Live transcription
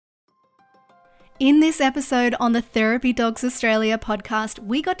In this episode on the Therapy Dogs Australia podcast,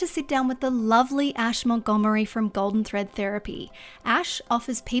 we got to sit down with the lovely Ash Montgomery from Golden Thread Therapy. Ash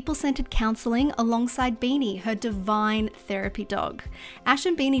offers people-centered counselling alongside Beanie, her divine therapy dog. Ash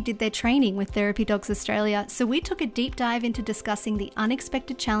and Beanie did their training with Therapy Dogs Australia, so we took a deep dive into discussing the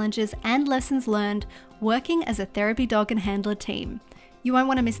unexpected challenges and lessons learned working as a therapy dog and handler team. You won't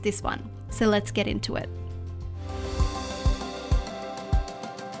want to miss this one, so let's get into it.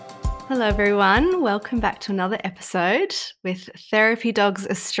 Hello everyone, welcome back to another episode with Therapy Dogs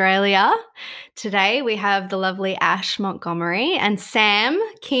Australia. Today we have the lovely Ash Montgomery and Sam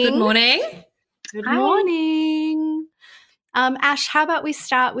King. Good morning. Good morning. Ash, how about we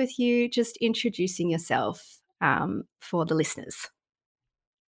start with you just introducing yourself for the listeners?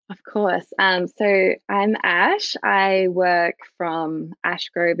 Of course. So I'm Ash. I work from Ash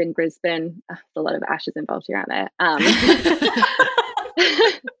Grove in Brisbane. There's a lot of ashes involved here, aren't there?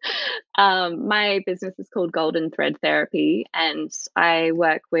 My business is called Golden Thread Therapy, and I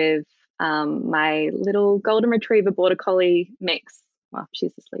work with my little golden retriever border collie mix. Well,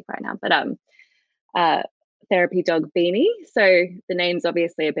 she's asleep right now, but therapy dog Beanie. So the name's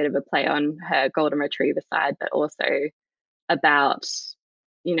obviously a bit of a play on her golden retriever side, but also about,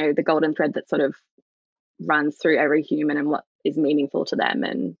 you know, the golden thread that sort of runs through every human and what is meaningful to them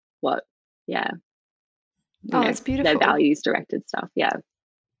and what, it's beautiful. Their values directed stuff. Yeah.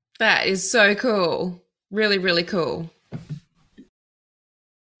 That is so cool. Really, really cool.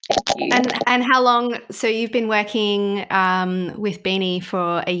 And how long? So you've been working with Beanie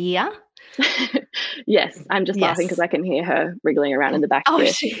for a year? Yes, I'm just laughing because I can hear her wriggling around in the back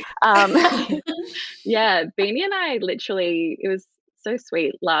here. Yeah, Beanie and I literally, it was so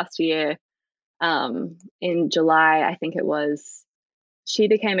sweet last year. In July, I think it was, she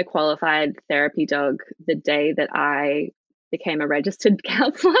became a qualified therapy dog the day that I became a registered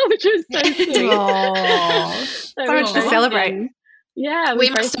counsellor, which was so sweet. So much to celebrate. Yeah, we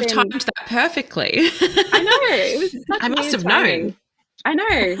must have timed that perfectly. I know, it was such I must have timing. known. I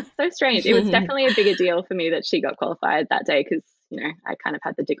know, so strange. It was definitely a bigger deal for me that she got qualified that day because, you know, I kind of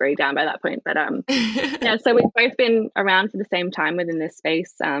had the degree down by that point. But yeah, so we've both been around for the same time within this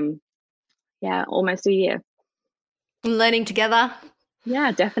space. Almost a year. Learning together.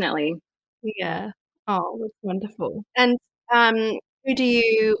 Yeah, definitely. Yeah. Oh, that's wonderful. And who do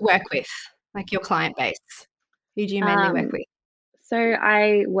you work with, like your client base? Who do you mainly work with? So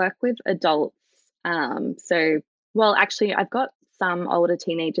I work with adults. Actually, I've got some older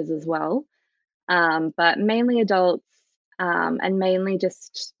teenagers as well, but mainly adults and mainly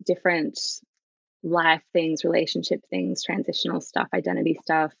just different life things, relationship things, transitional stuff, identity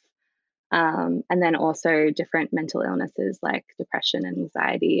stuff. And then also different mental illnesses like depression and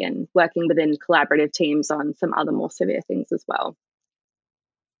anxiety, and working within collaborative teams on some other more severe things as well.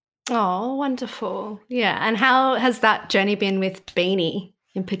 Oh, wonderful. Yeah. And how has that journey been with Beanie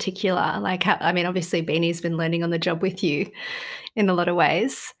in particular? Like, obviously Beanie's been learning on the job with you in a lot of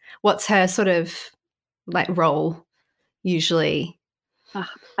ways. What's her sort of like role usually?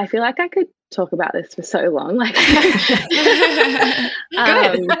 I feel like I could talk about this for so long. Like,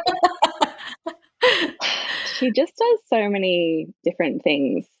 she just does so many different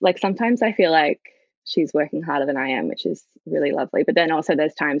things. Like sometimes I feel like she's working harder than I am, which is really lovely. But then also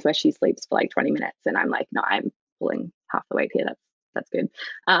there's times where she sleeps for like 20 minutes and I'm like, no, I'm pulling half the weight here. That's good.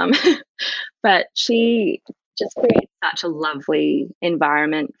 But she just creates such a lovely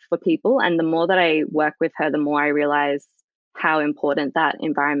environment for people. And the more that I work with her, the more I realize how important that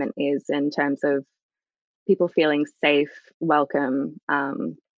environment is in terms of people feeling safe, welcome.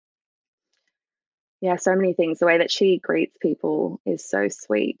 So many things. The way that she greets people is so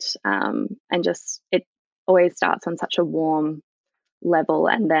sweet. And just, it always starts on such a warm level.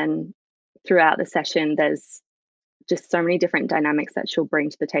 And then throughout the session, there's just so many different dynamics that she'll bring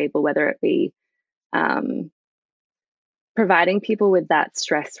to the table, whether it be providing people with that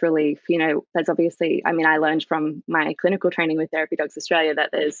stress relief. You know, there's obviously, I learned from my clinical training with Therapy Dogs Australia that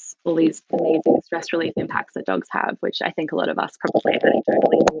there's all these amazing stress relief impacts that dogs have, which I think a lot of us probably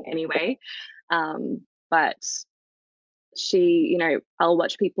anecdotally do anyway. But she, you know, I'll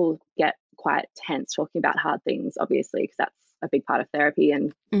watch people get quite tense talking about hard things, obviously, because that's a big part of therapy.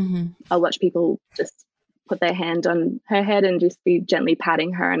 And I'll watch people just put their hand on her head and just be gently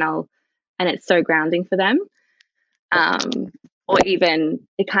patting her, and it's so grounding for them. Or even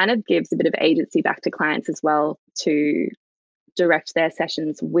it kind of gives a bit of agency back to clients as well to direct their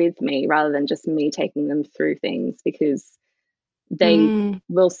sessions with me rather than just me taking them through things, because they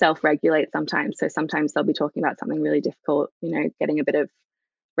will self-regulate sometimes. So sometimes they'll be talking about something really difficult, you know, getting a bit of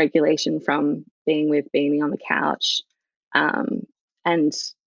regulation from being with Beanie on the couch. And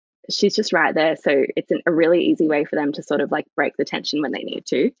she's just right there. So it's a really easy way for them to sort of like break the tension when they need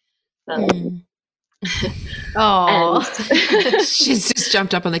to. Oh, She's just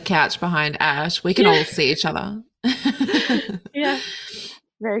jumped up on the couch behind Ash. We can all see each other. Yeah,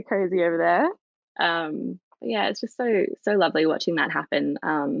 very cozy over there. But yeah, it's just so lovely watching that happen.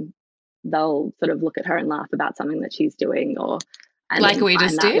 They'll sort of look at her and laugh about something that she's doing, or and like then we find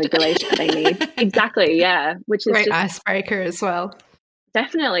just that did. regulation that they need. Exactly, yeah. Which is great just icebreaker as well.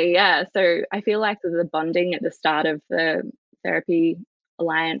 definitely, yeah. So I feel like the bonding at the start of the therapy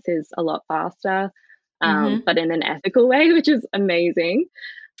alliance is a lot faster, but in an ethical way, which is amazing.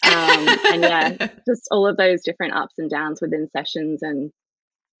 And yeah, just all of those different ups and downs within sessions. And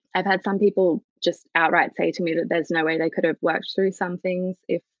I've had some people just outright say to me that there's no way they could have worked through some things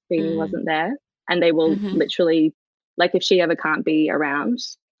if Beanie wasn't there. And they will literally, like, if she ever can't be around,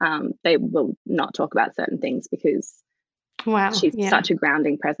 they will not talk about certain things because Wow. she's Yeah. such a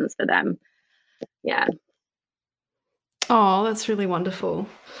grounding presence for them. Yeah. Oh, that's really wonderful.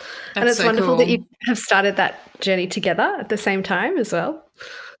 And That's it's so wonderful that cool. you have started that journey together at the same time as well.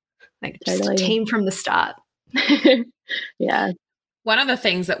 Like just a Totally. team from the start. Yeah. One of the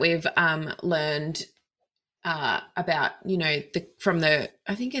things that we've learned about, you know,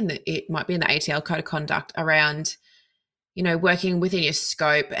 I think it might be in the ATL code of conduct around, you know, working within your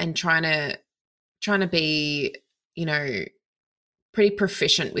scope and trying to be, you know, pretty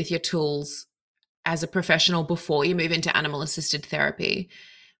proficient with your tools as a professional before you move into animal assisted therapy,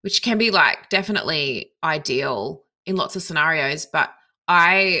 which can be like definitely ideal in lots of scenarios. But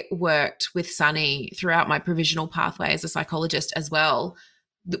I worked with Sunny throughout my provisional pathway as a psychologist as well,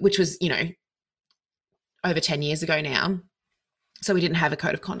 which was, you know, over 10 years ago now. So we didn't have a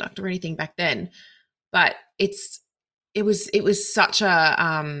code of conduct or anything back then. But it was such a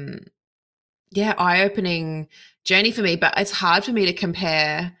eye-opening journey for me. But it's hard for me to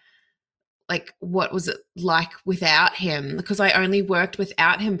compare like what was it like without him, because I only worked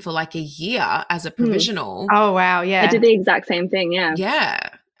without him for like a year as a provisional. Oh, wow. Yeah. I did the exact same thing. Yeah. Yeah.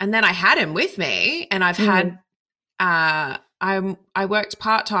 And then I had him with me, and I've had I worked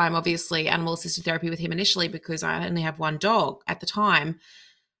part-time, obviously, animal assisted therapy with him initially because I only have one dog at the time.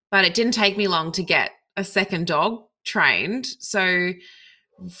 But it didn't take me long to get a second dog trained. So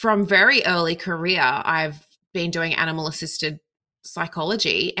from very early career, I've been doing animal assisted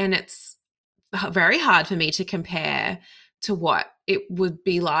psychology, and it's very hard for me to compare to what it would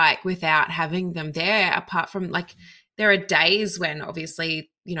be like without having them there, apart from like there are days when obviously,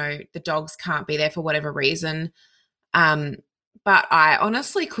 you know, the dogs can't be there for whatever reason. But I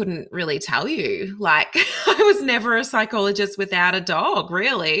honestly couldn't really tell you. Like I was never a psychologist without a dog,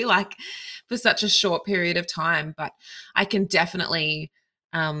 really, like for such a short period of time. But I can definitely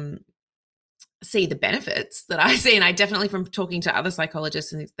see the benefits that I see. And I definitely, from talking to other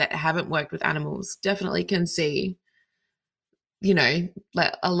psychologists that haven't worked with animals, definitely can see, you know,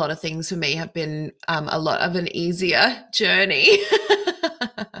 like a lot of things for me have been a lot of an easier journey.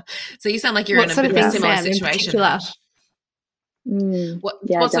 So you sound like you're What in a sort bit of of a things, similar Sam, in situation. particular? Ash. What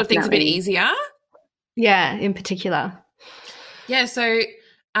Yeah, sort of things have been definitely. easier? Yeah, in particular. Yeah, so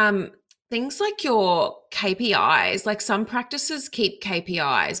things like your KPIs, like some practices keep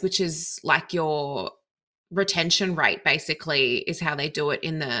KPIs, which is like your retention rate, basically, is how they do it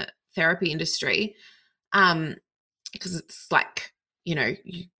in the therapy industry. Because it's like, you know,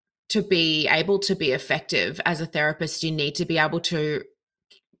 to be able to be effective as a therapist, you need to be able to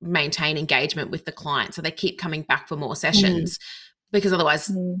maintain engagement with the client. So they keep coming back for more sessions because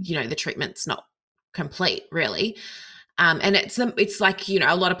otherwise, you know, the treatment's not complete, really. And it's like, you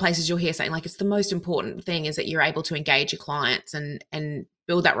know, a lot of places you'll hear saying like it's the most important thing is that you're able to engage your clients and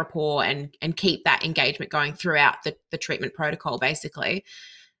build that rapport and keep that engagement going throughout the treatment protocol, basically.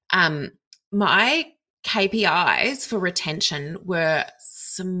 My KPIs for retention were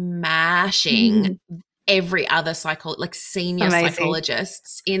smashing every other senior Amazing.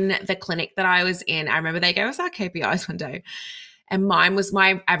 psychologists in the clinic that I was in. I remember they gave us our KPIs one day, and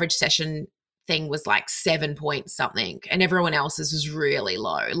my average session thing was like 7 point something, and everyone else's was really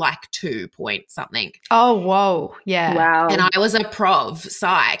low, like 2 point something. Oh, whoa. Yeah. Wow. And I was a prov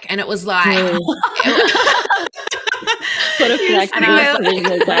psych, and it was like, Sort of like, and I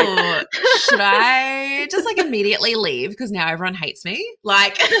was like, oh, should I just like immediately leave because now everyone hates me?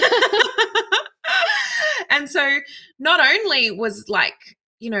 Like, and so not only was like,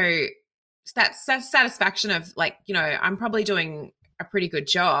 you know, that satisfaction of like, you know, I'm probably doing a pretty good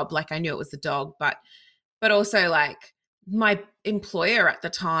job. Like I knew it was the dog, but also like my employer at the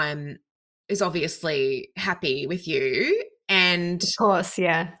time is obviously happy with you. And of course,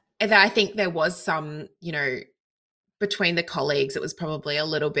 yeah. I think there was some, you know, between the colleagues, it was probably a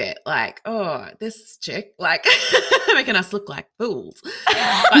little bit like, oh, this chick, like making us look like fools.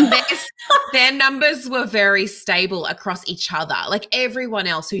 But their numbers were very stable across each other. Like everyone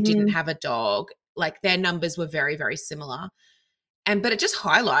else who didn't have a dog, like their numbers were very, very similar. But it just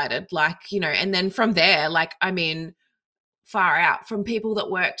highlighted, like, you know, and then from there, like, I mean, far out from people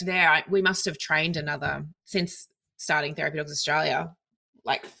that worked there, we must have trained another, since starting Therapy Dogs Australia,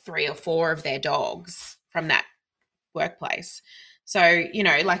 like 3 or 4 of their dogs from that workplace. So, you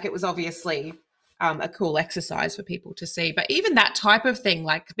know, like it was obviously a cool exercise for people to see. But even that type of thing,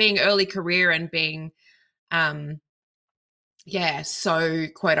 like being early career and being, so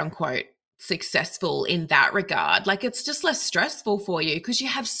quote unquote successful in that regard, like it's just less stressful for you because you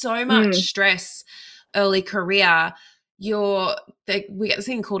have so much stress early career. We get this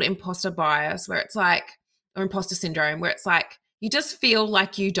thing called imposter bias, where it's like, or imposter syndrome, where it's like you just feel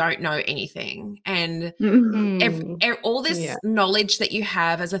like you don't know anything, and all this knowledge that you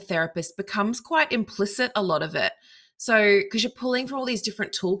have as a therapist becomes quite implicit, a lot of it. So because you're pulling from all these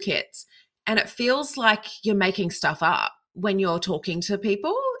different toolkits, and it feels like you're making stuff up when you're talking to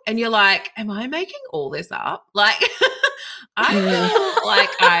people, and you're like, am I making all this up? Like I feel like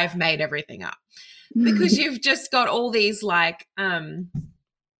I've made everything up, because you've just got all these like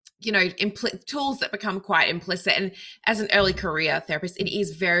you know, tools that become quite implicit. And as an early career therapist, it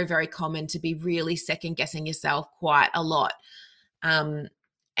is very, very common to be really second guessing yourself quite a lot. And,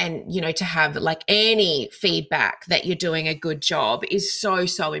 you know, to have like any feedback that you're doing a good job is so,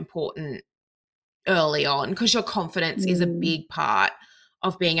 so important early on, because your confidence is a big part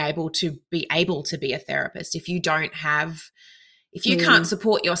of being able to be a therapist. If you can't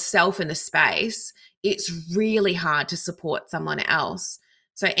support yourself in the space, it's really hard to support someone else.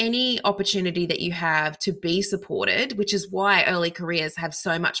 So any opportunity that you have to be supported, which is why early careers have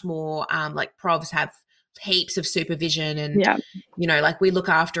so much more, like provs have heaps of supervision, and, you know, like we look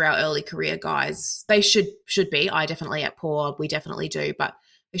after our early career guys. They should be, I definitely at PAW, we definitely do, but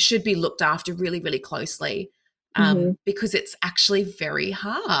they should be looked after really, really closely, because it's actually very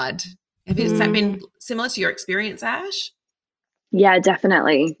hard. Has that been similar to your experience, Ash? Yeah,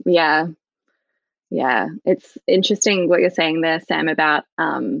 definitely. Yeah. It's interesting what you're saying there, Sam, about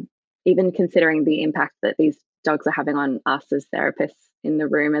even considering the impact that these dogs are having on us as therapists in the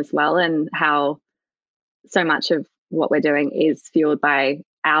room as well, and how so much of what we're doing is fueled by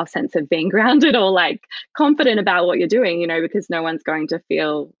our sense of being grounded or like confident about what you're doing, you know, because no one's going to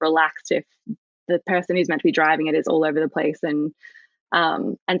feel relaxed if the person who's meant to be driving it is all over the place. And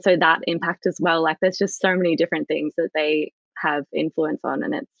so that impact as well, like there's just so many different things that they have influence on,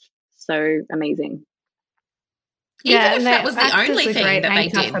 and it's so amazing. Even if that was the only thing that they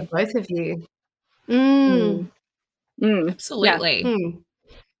did for both of you. Absolutely.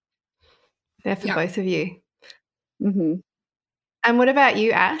 They're for both of you. And what about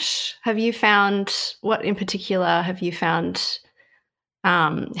you, Ash? What in particular have you found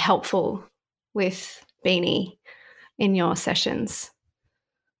helpful with Beanie in your sessions?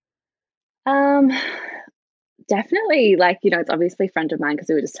 Definitely, like, you know, it's obviously a friend of mine because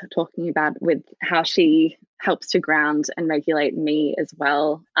we were just talking about with how she helps to ground and regulate me as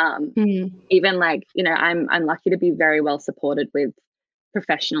well. Even like, you know, I'm lucky to be very well supported with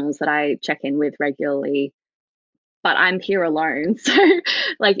professionals that I check in with regularly, but I'm here alone. So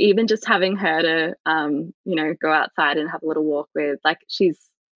like even just having her to you know, go outside and have a little walk with, like, she's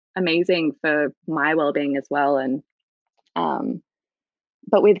amazing for my well-being as well. And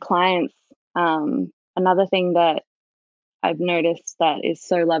but with clients, another thing that I've noticed that is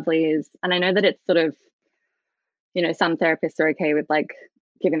so lovely is, and I know that it's sort of, you know, some therapists are okay with like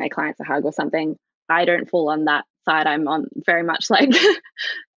giving their clients a hug or something. I don't fall on that side. I'm on very much like,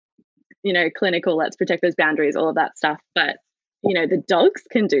 you know, clinical, let's protect those boundaries, all of that stuff. But, you know, the dogs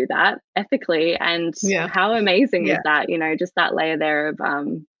can do that ethically. And how amazing is that, you know, just that layer there of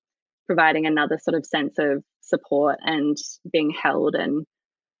providing another sort of sense of support and being held. And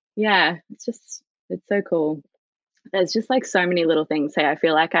it's so cool. There's just like so many little things. Hey, I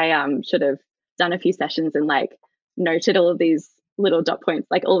feel like I should have done a few sessions and like noted all of these little dot points,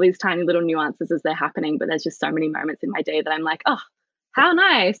 like all these tiny little nuances as they're happening. But there's just so many moments in my day that I'm like, oh, how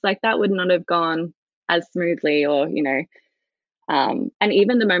nice. Like that would not have gone as smoothly, or, you know, and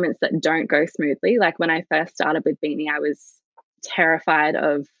even the moments that don't go smoothly. Like when I first started with Beanie, I was terrified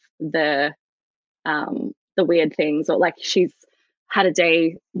of the weird things, or like she's had a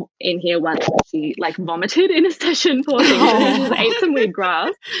day in here once where she like vomited in a session, poor thing. She just ate some weird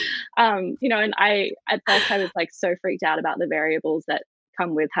grass. You know, and at first I was like so freaked out about the variables that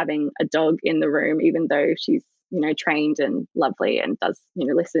come with having a dog in the room, even though she's, you know, trained and lovely and does, you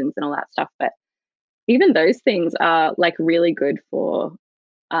know, listens and all that stuff. But even those things are like really good for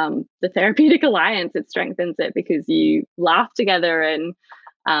the therapeutic alliance. It strengthens it because you laugh together, and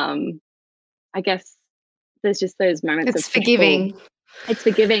I guess there's just those moments It's of push pull. forgiving. It's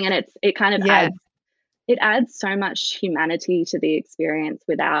forgiving, and it kind of Yeah. adds so much humanity to the experience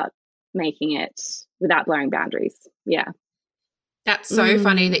without blurring boundaries. Yeah. That's so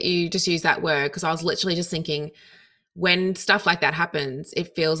funny that you just use that word, because I was literally just thinking, when stuff like that happens,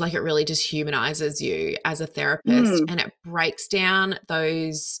 it feels like it really just humanizes you as a therapist, and it breaks down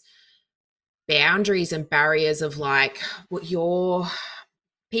those boundaries and barriers of like what your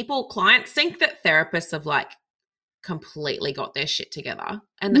clients think that therapists have like completely got their shit together,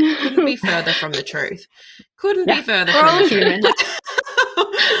 and that couldn't be further from the truth. Couldn't be further We're from all the human.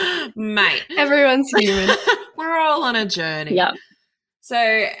 truth. Mate. Everyone's human. We're all on a journey. Yeah.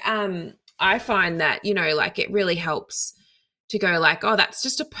 So I find that, you know, like it really helps to go like, oh, that's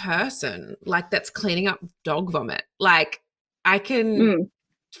just a person, like that's cleaning up dog vomit. Like I can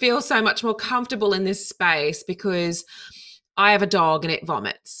feel so much more comfortable in this space because I have a dog and it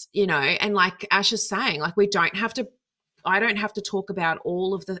vomits, you know, and like Ash is saying, like I don't have to talk about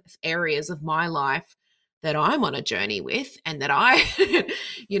all of the areas of my life that I'm on a journey with, and that I,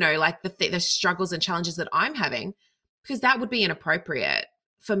 you know, like the struggles and challenges that I'm having, because that would be inappropriate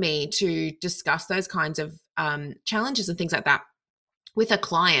for me to discuss those kinds of challenges and things like that with a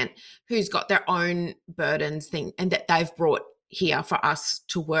client who's got their own burdens and that they've brought here for us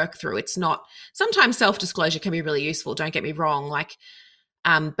to work through. It's not, sometimes self-disclosure can be really useful, don't get me wrong, like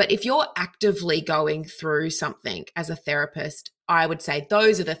but if you're actively going through something as a therapist, I would say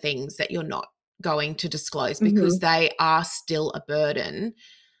those are the things that you're not going to disclose, because they are still a burden,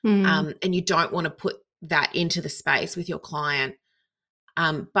 and you don't want to put that into the space with your client.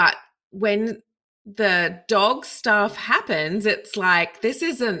 But when the dog stuff happens, it's like this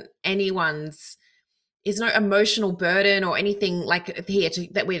isn't anyone's. Is no emotional burden or anything like here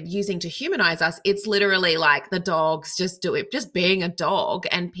that we're using to humanize us. It's literally like the dogs just do it, just being a dog,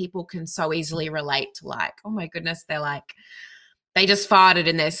 and people can so easily relate to like, oh my goodness, they're like, they just farted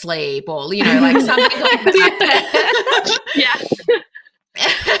in their sleep, or, you know, like something like that. Yeah.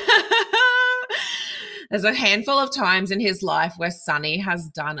 There's a handful of times in his life where Sonny has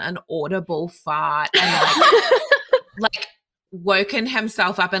done an audible fart and like woken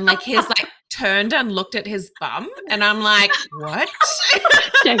himself up, and like he's like turned and looked at his bum, and I'm like, what?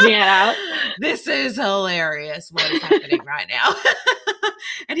 Checking it out. This is hilarious. What is happening right now?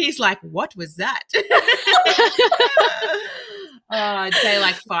 And he's like, what was that? I'd say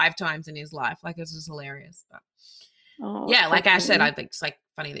like 5 times in his life. Like, it's just hilarious. But yeah, like Ash said, I think it's like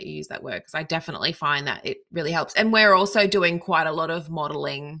funny that you use that word, because I definitely find that it really helps. And we're also doing quite a lot of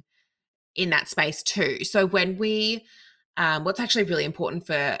modeling in that space too. So when we what's actually really important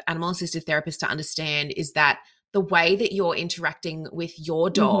for animal assisted therapists to understand is that the way that you're interacting with your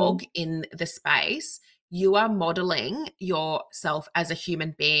dog in the space, you are modeling yourself as a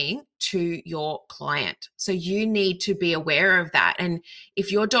human being to your client. So you need to be aware of that. And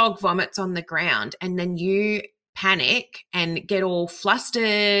if your dog vomits on the ground and then you panic and get all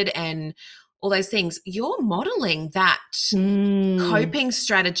flustered and all those things, you're modeling that coping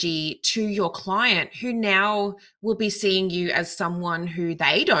strategy to your client, who now will be seeing you as someone who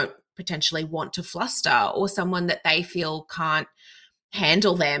they don't potentially want to fluster, or someone that they feel can't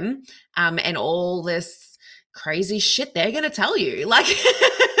handle them, and all this crazy shit they're going to tell you. Like,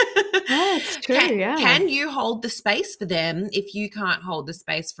 that's true. Can you hold the space for them if you can't hold the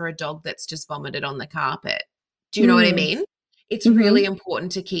space for a dog that's just vomited on the carpet? Do you know what I mean? It's really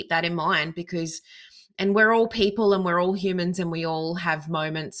important to keep that in mind, because, and we're all people and we're all humans and we all have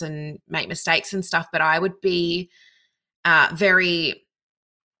moments and make mistakes and stuff. But I would be very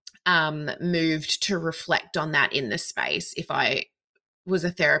moved to reflect on that in the space if I was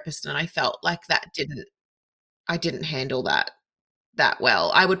a therapist and I felt like I didn't handle that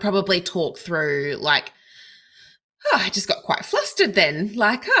well. I would probably talk through like, oh, I just got quite flustered then.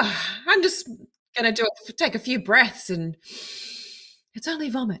 Like, oh, I'm just going to take a few breaths and it's only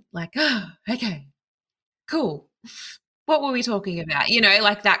vomit. Like, oh, okay, cool. What were we talking about? You know,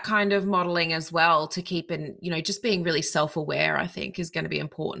 like that kind of modeling as well, to keep in, you know, just being really self-aware, I think is going to be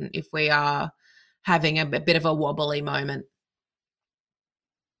important if we are having a bit of a wobbly moment.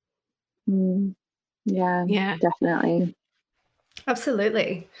 Yeah, definitely.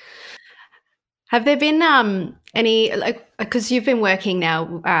 Absolutely. Have there been any, like, because you've been working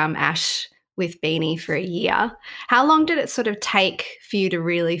now, Ash, with Beanie for a year, how long did it sort of take for you to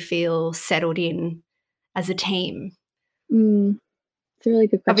really feel settled in as a team? It's a really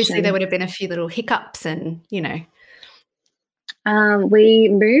good question. Obviously, there would have been a few little hiccups and, you know. We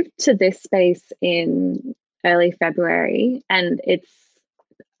moved to this space in early February, and it's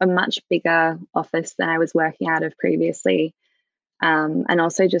a much bigger office than I was working out of previously. And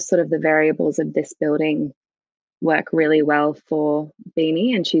also just sort of the variables of this building work really well for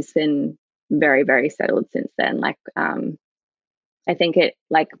Beanie, and she's been very, very settled since then. Like, I think it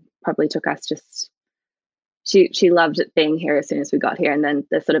like probably took us just she loved it being here as soon as we got here, and then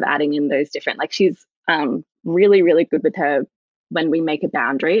the sort of adding in those different like she's really, really good with her when we make a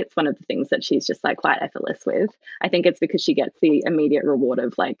boundary. It's one of the things that she's just like quite effortless with. I think it's because she gets the immediate reward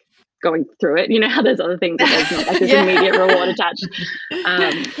of like going through it. You know how there's other things that there's not like this immediate reward attached.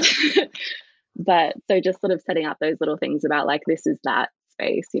 But so just sort of setting up those little things about like this is that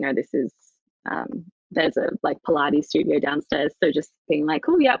space, you know, this is there's a like Pilates studio downstairs. So just being like,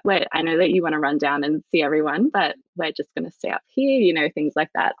 oh yeah, wait, I know that you want to run down and see everyone, but we're just gonna stay up here, you know, things like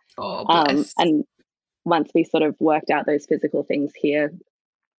that. Oh, bless. And once we sort of worked out those physical things here,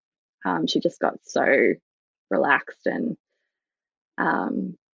 she just got so relaxed and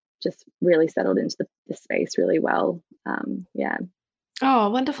just really settled into the space really well. Yeah. Oh,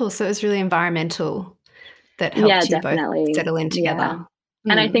 wonderful. So it was really environmental that helped you definitely. both settle in together.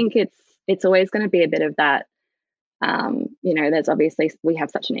 And I think it's always going to be a bit of that. You know, there's obviously we have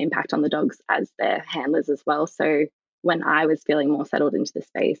such an impact on the dogs as their handlers as well. So when I was feeling more settled into the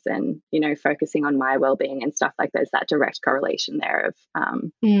space and, you know, focusing on my well-being and stuff, like there's that direct correlation there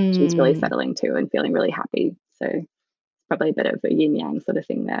of she's really settling too and feeling really happy. So probably a bit of a yin yang sort of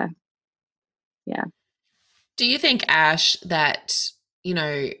thing there. Yeah. Do you think, Ash, that, you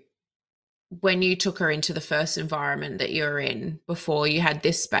know, when you took her into the first environment that you were in before you had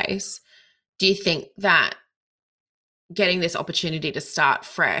this space, do you think that getting this opportunity to start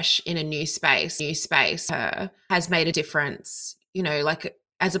fresh in a new space has made a difference, you know, like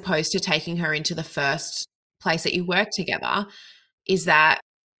as opposed to taking her into the first place that you worked together? Is that,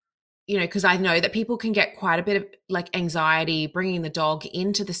 you know, because I know that people can get quite a bit of like anxiety bringing the dog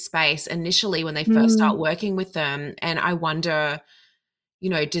into the space initially when they first start working with them. And I wonder, you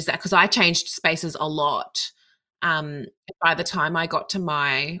know, does that, because I changed spaces a lot. By the time I got to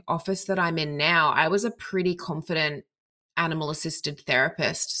my office that I'm in now, I was a pretty confident animal assisted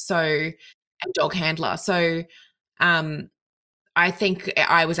therapist, so, and dog handler. So I think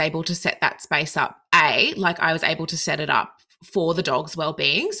I was able to set that space up. Like I was able to set it up for the dog's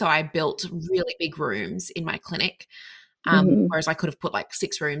well-being. So I built really big rooms in my clinic. Whereas I could have put like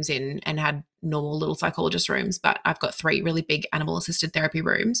 6 rooms in and had normal little psychologist rooms, but I've got 3 really big animal assisted therapy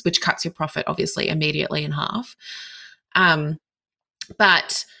rooms, which cuts your profit obviously immediately in half.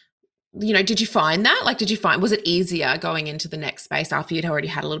 But, you know, did you find that? Like, was it easier going into the next space after you'd already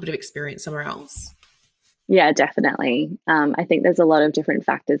had a little bit of experience somewhere else? Yeah, definitely. I think there's a lot of different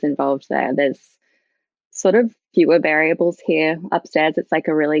factors involved there. There's sort of fewer variables here upstairs. It's like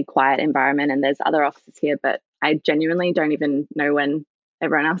a really quiet environment, and there's other offices here, but I genuinely don't even know when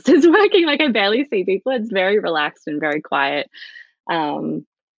everyone else is working. Like I barely see people. It's very relaxed and very quiet. And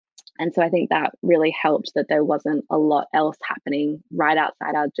so I think that really helped that there wasn't a lot else happening right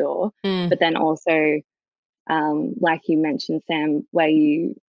outside our door. But then also, like you mentioned, Sam, where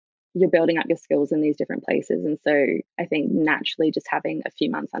you're building up your skills in these different places. And so I think naturally just having a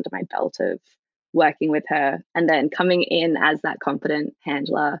few months under my belt of working with her and then coming in as that confident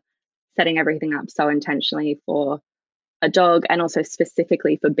handler, setting everything up so intentionally for a dog and also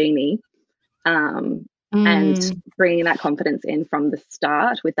specifically for Beanie, and bringing that confidence in from the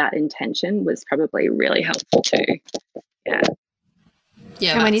start with that intention was probably really helpful too. Yeah.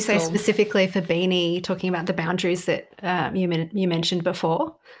 Yeah. And when you say specifically for Beanie, you're talking about the boundaries that you mentioned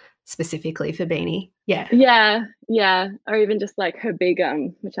before, specifically for Beanie. Yeah. Or even just like her big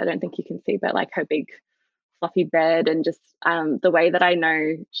which I don't think you can see, but like her big fluffy bed, and just the way that I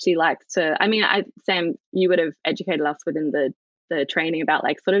know she likes to, I mean, Sam, you would have educated us within the training about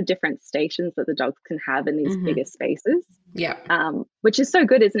like sort of different stations that the dogs can have in these bigger spaces. Yeah. Which is so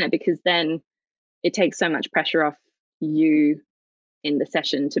good, isn't it? Because then it takes so much pressure off you in the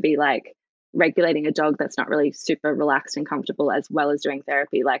session to be like regulating a dog that's not really super relaxed and comfortable as well as doing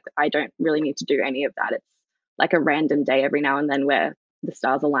therapy. Like I don't really need to do any of that. It's like a random day every now and then where the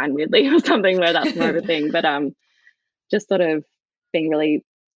stars align weirdly or something where that's more of a thing. But just sort of being really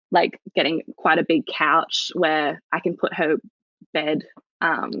like getting quite a big couch where I can put her bed,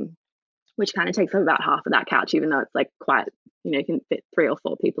 which kind of takes up about half of that couch, even though it's like quite, you know, you can fit 3 or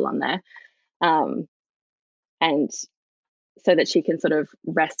 4 people on there. And so that she can sort of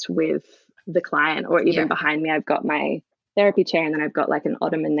rest with the client, or even behind me, I've got my therapy chair and then I've got like an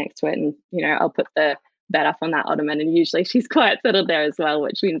ottoman next to it. And, you know, I'll put the bed up on that ottoman and usually she's quite settled there as well,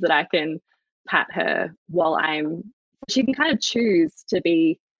 which means that I can pat her while I'm she can kind of choose to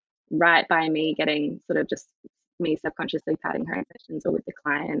be right by me, getting sort of just me subconsciously patting her in sessions or with the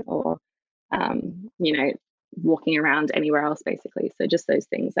client, or you know, walking around anywhere else basically. So just those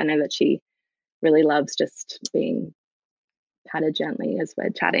things. I know that she really loves just being patted gently as we're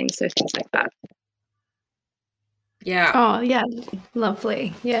chatting, so things like that. Yeah. Oh, yeah.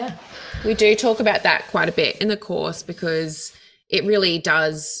 Lovely. Yeah. We do talk about that quite a bit in the course, because it really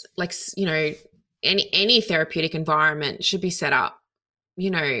does, like, you know, any therapeutic environment should be set up, you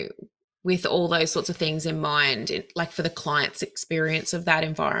know, with all those sorts of things in mind, like for the client's experience of that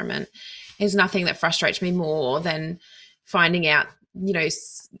environment. There's nothing that frustrates me more than finding out, you know,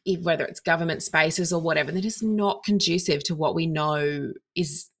 whether it's government spaces or whatever, that is not conducive to what we know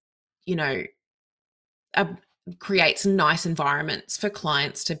is, you know, creates nice environments for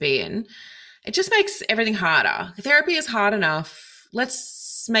clients to be in. It just makes everything harder. Therapy is hard enough.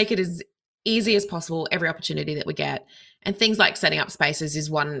 Let's make it as easy as possible every opportunity that we get. And things like setting up spaces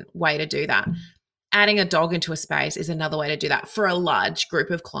is one way to do that. Adding a dog into a space is another way to do that for a large group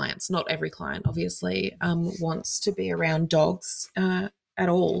of clients. Not every client, obviously, wants to be around dogs at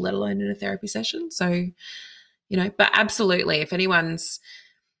all, let alone in a therapy session. So, you know, but absolutely, if anyone's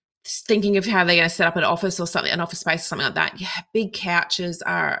thinking of how they're going to set up an office or something, an office space or something like that, yeah, big couches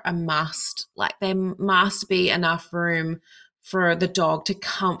are a must. Like, there must be enough room for the dog to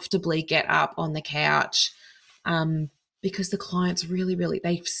comfortably get up on the couch, because the clients really,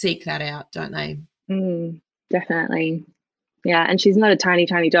 they seek that out, don't they? Definitely. Yeah, and she's not a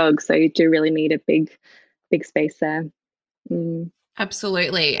tiny dog, so you do really need a big space there.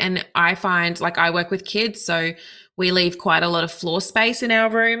 Absolutely. And I find, like, I work with kids, so we leave quite a lot of floor space in our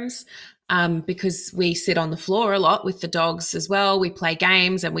rooms, because we sit on the floor a lot with the dogs as well. We play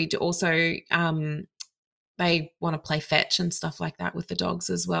games, and we do also they want to play fetch and stuff like that with the dogs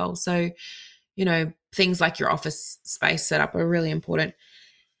as well. So, you know, things like your office space setup are really important.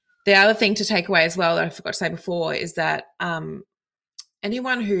 The other thing to take away as well that I forgot to say before is that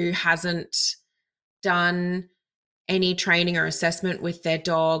anyone who hasn't done any training or assessment with their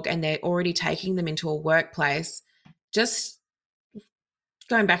dog and they're already taking them into a workplace, just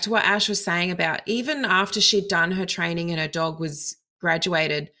going back to what Ash was saying about, even after she'd done her training and her dog was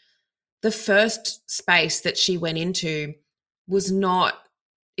graduated, the first space that she went into it's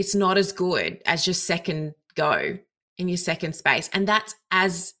not as good as your second go in your second space. And that's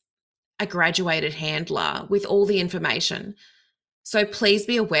as a graduated handler with all the information. So please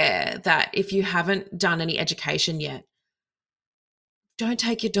be aware that if you haven't done any education yet, don't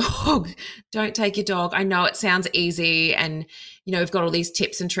take your dog. Don't take your dog. I know it sounds easy, and, you know, we've got all these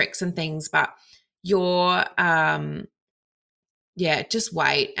tips and tricks and things, but you're just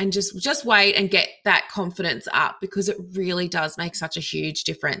wait and just wait and get that confidence up, because it really does make such a huge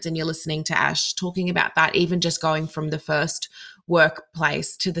difference. And you're listening to Ash talking about that, even just going from the first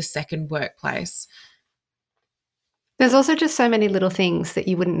workplace to the second workplace. There's also just so many little things that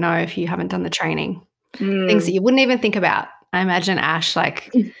you wouldn't know if you haven't done the training. Things that you wouldn't even think about. I imagine, Ash,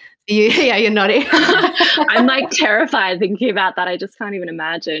 like you're nodding. I'm like terrified thinking about that. I just can't even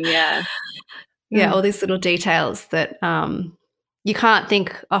imagine. Yeah, all these little details that you can't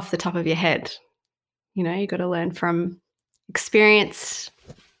think off the top of your head. You know, you got to learn from experience.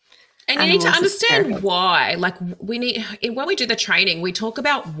 And you need to understand why. Like, when we do the training, we talk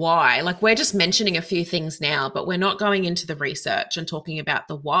about why. Like, we're just mentioning a few things now, but we're not going into the research and talking about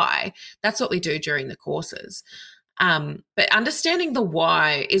the why. That's what we do during the courses. But understanding the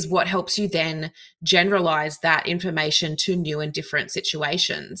why is what helps you then generalize that information to new and different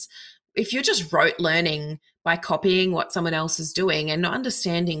situations. If you're just rote learning by copying what someone else is doing and not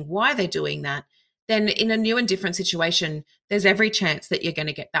understanding why they're doing that, then in a new and different situation, there's every chance that you're going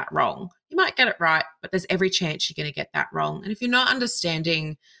to get that wrong. You might get it right, but there's every chance you're going to get that wrong. And if you're not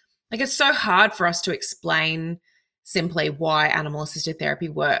understanding, like, it's so hard for us to explain simply why animal assisted therapy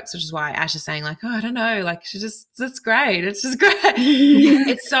works, which is why Ash is saying, like, oh, I don't know, like, it's great. It's just great.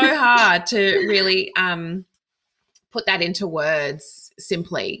 It's so hard to really put that into words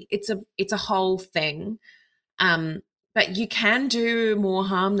simply. It's a whole thing. But you can do more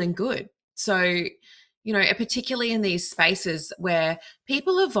harm than good. So, you know, particularly in these spaces where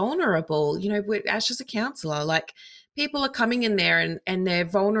people are vulnerable, you know, Ash is a counsellor, like, people are coming in there and they're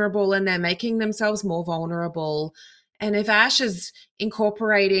vulnerable and they're making themselves more vulnerable. And if Ash is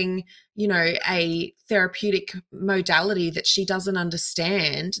incorporating, you know, a therapeutic modality that she doesn't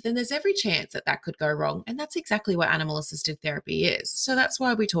understand, then there's every chance that could go wrong. And that's exactly what animal assisted therapy is. So that's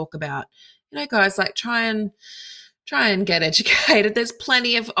why we talk about, you know, guys, like, try and get educated. There's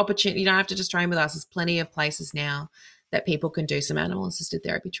plenty of opportunity. You don't have to just train with us. There's plenty of places now that people can do some animal assisted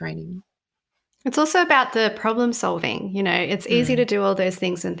therapy training. It's also about the problem solving. You know, it's easy to do all those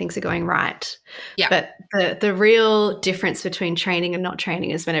things when things are going right. Yeah. But the real difference between training and not training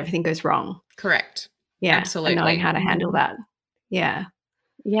is when everything goes wrong. Correct. Yeah. Absolutely. And knowing how to handle that. Yeah.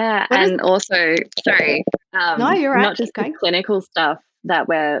 Yeah. And also, sorry, No, you're right. not just the clinical stuff that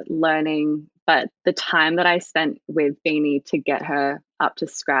we're learning, but the time that I spent with Beanie to get her up to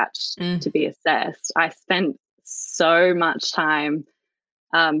scratch to be assessed. I spent so much time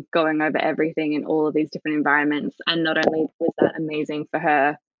going over everything in all of these different environments. And not only was that amazing for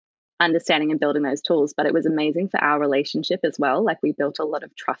her understanding and building those tools, but it was amazing for our relationship as well. Like, we built a lot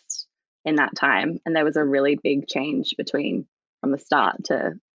of trust in that time. And there was a really big change from the start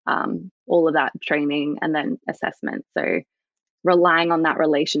to all of that training and then assessment. So relying on that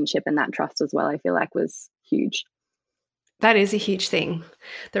relationship and that trust as well, I feel like was huge. That is a huge thing,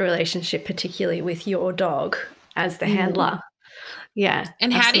 the relationship, particularly with your dog as the handler. Yeah.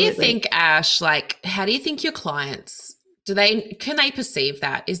 And how do you think, Ash, like, how do you think your clients, can they perceive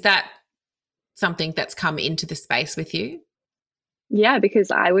that? Is that something that's come into the space with you? Yeah, because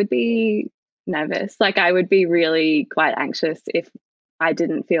I would be nervous. Like, I would be really quite anxious if I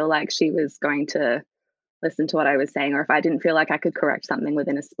didn't feel like she was going to listen to what I was saying, or if I didn't feel like I could correct something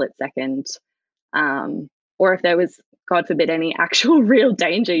within a split second. Or if there was, God forbid, any actual real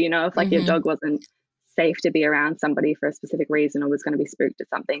danger, you know, if like your dog wasn't safe to be around somebody for a specific reason or was going to be spooked at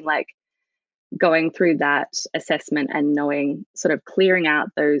something, like going through that assessment and knowing, sort of clearing out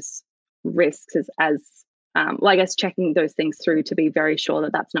those risks well, I guess checking those things through to be very sure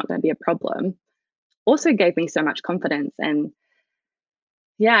that that's not going to be a problem, also gave me so much confidence. And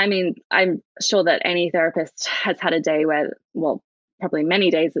yeah, I mean, I'm sure that any therapist has had a day where, well, probably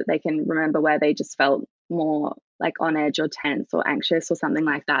many days that they can remember where they just felt more like on edge or tense or anxious or something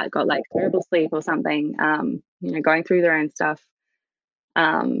like that, got like terrible sleep or something, you know, going through their own stuff.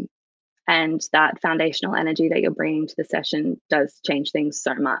 And that foundational energy that you're bringing to the session does change things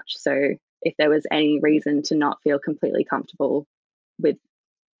so much. So if there was any reason to not feel completely comfortable with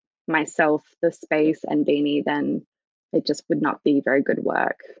myself, the space, and Beanie, then it just would not be very good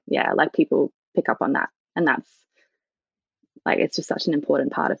work. Yeah, like, people pick up on that. And that's like, it's just such an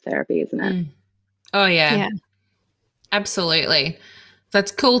important part of therapy, isn't it? Oh, yeah. Yeah. Absolutely.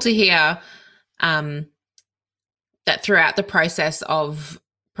 That's cool to hear, that throughout the process of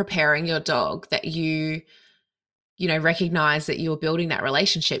preparing your dog that you know, recognize that you're building that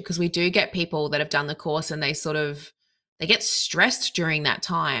relationship, because we do get people that have done the course and they get stressed during that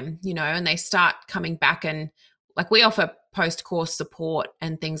time, you know, and they start coming back, and like, we offer post-course support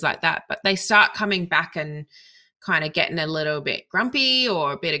and things like that, but they start coming back and kind of getting a little bit grumpy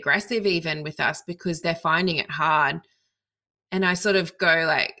or a bit aggressive even with us because they're finding it hard. And I sort of go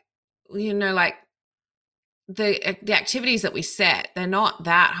like, you know, like, the activities that we set, they're not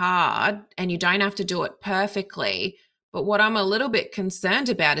that hard and you don't have to do it perfectly. But what I'm a little bit concerned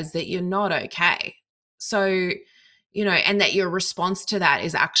about is that you're not okay. So, you know, and that your response to that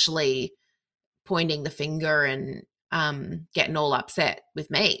is actually pointing the finger and getting all upset with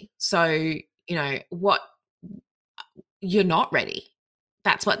me. So, you know, you're not ready.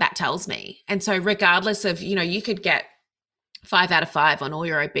 That's what that tells me. And so regardless of, you know, you could get 5 out of 5 on all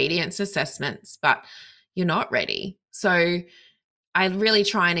your obedience assessments, but you're not ready. So I really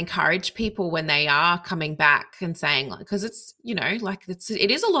try and encourage people when they are coming back and saying, like, because it's, you know, like,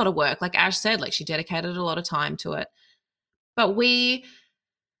 it is a lot of work. Like Ash said, like, she dedicated a lot of time to it. But we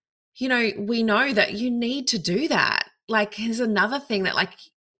know that you need to do that. Like, there's another thing that, like,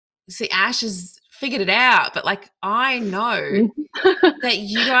 see, Ash has figured it out, but like, I know that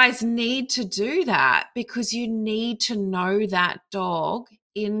you guys need to do that because you need to know that dog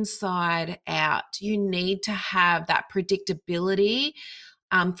inside out. You need to have that predictability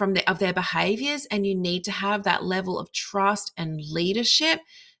of their behaviors, and you need to have that level of trust and leadership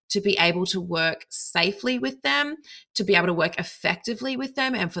to be able to work safely with them, to be able to work effectively with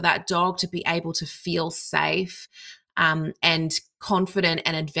them, and for that dog to be able to feel safe and confident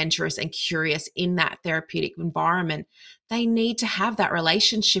and adventurous and curious in that therapeutic environment. They need to have that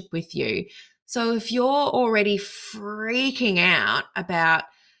relationship with you. So if you're already freaking out about,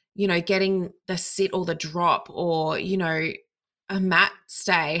 you know, getting the sit or the drop, or, you know, a mat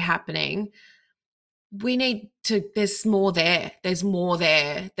stay happening, there's more there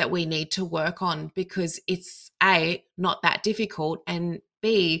that we need to work on, because it's A, not that difficult, and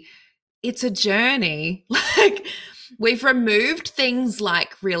B, it's a journey. Like, we've removed things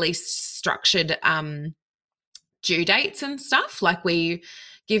like really structured due dates and stuff. Like, we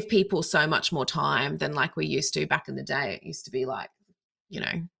give people so much more time than like we used to back in the day. It used to be like, you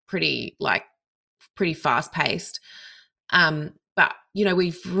know, pretty fast paced. but, you know,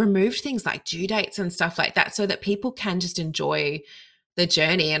 we've removed things like due dates and stuff like that so that people can just enjoy the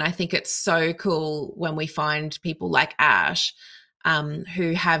journey. And I think it's so cool when we find people like Ash,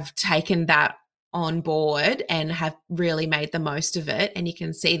 who have taken that on board and have really made the most of it. And you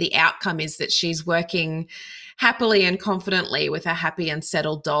can see the outcome is that she's working happily and confidently with a happy and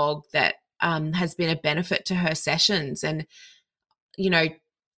settled dog that has been a benefit to her sessions. And, you know,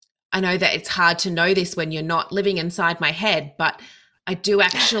 I know that it's hard to know this when you're not living inside my head, but I do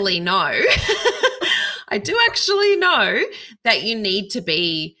actually know, I do actually know that you need to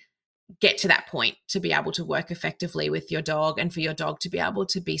get to that point to be able to work effectively with your dog and for your dog to be able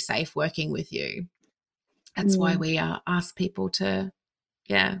to be safe working with you. That's why we ask people to,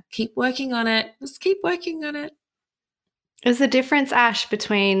 keep working on it. Just keep working on it. Is the difference, Ash,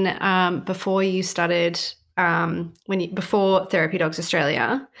 between before you started, before Therapy Dogs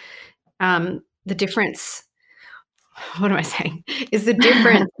Australia, the difference, what am I saying? Is the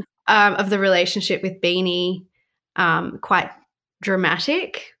difference of the relationship with Beanie quite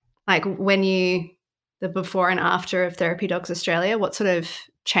dramatic? Like when the before and after of Therapy Dogs Australia, what sort of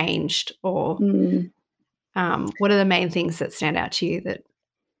changed, or what are the main things that stand out to you that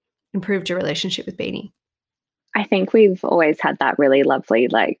improved your relationship with Beanie? I think we've always had that really lovely,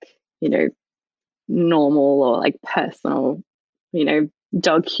 like, you know, normal or like personal, you know,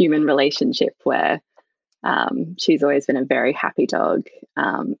 dog human relationship where she's always been a very happy dog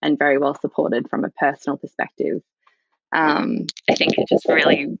and very well supported from a personal perspective. I think it just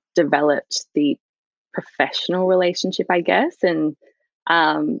really developed the professional relationship, I guess, and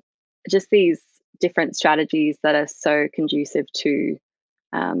just these different strategies that are so conducive to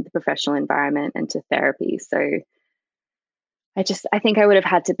the professional environment and to therapy. So I think I would have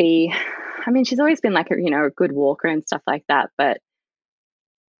had to be, I mean, she's always been like a good walker and stuff like that, but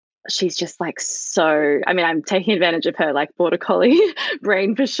she's just like I'm taking advantage of her like border collie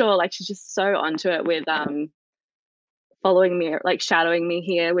brain for sure. Like she's just so onto it with following me, like shadowing me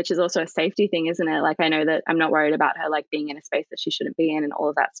here, which is also a safety thing, isn't it? Like I know that I'm not worried about her like being in a space that she shouldn't be in and all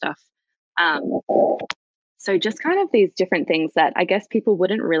of that stuff. So just kind of these different things that I guess people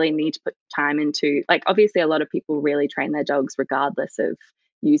wouldn't really need to put time into. Like obviously a lot of people really train their dogs regardless of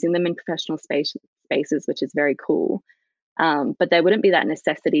using them in professional spaces, which is very cool. But there wouldn't be that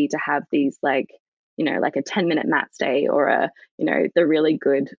necessity to have these like a 10-minute mat stay or the really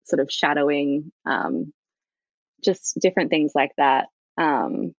good sort of shadowing, just different things like that.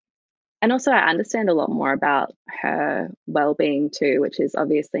 And also I understand a lot more about her well-being too, which is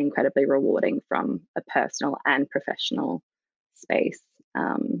obviously incredibly rewarding from a personal and professional space.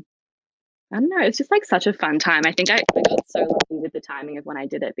 I don't know, it's just like such a fun time. I think I got so lucky with the timing of when I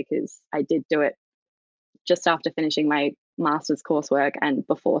did it because I did do it just after finishing my master's coursework and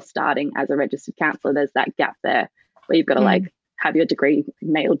before starting as a registered counsellor. There's that gap there where you've got to like have your degree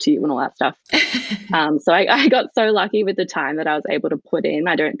mailed to you and all that stuff. So I got so lucky with the time that I was able to put in.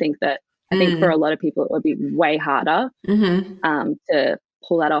 I think for a lot of people it would be way harder to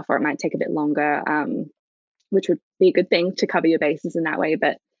pull that off, or it might take a bit longer, which would be a good thing to cover your bases in that way.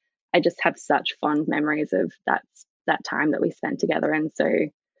 But I just have such fond memories of that time that we spent together. And so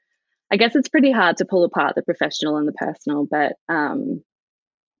I guess it's pretty hard to pull apart the professional and the personal, but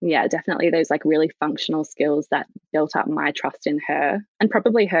yeah, definitely those like really functional skills that built up my trust in her and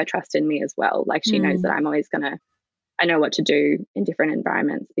probably her trust in me as well. Like she knows that I'm always I know what to do in different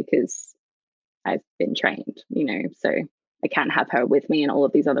environments because I've been trained, so I can have her with me in all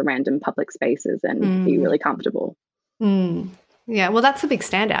of these other random public spaces and be really comfortable. Yeah, well, that's a big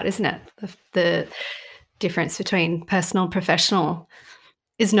standout, isn't it? The difference between personal and professional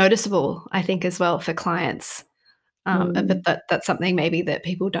is noticeable, I think, as well for clients. But that's something maybe that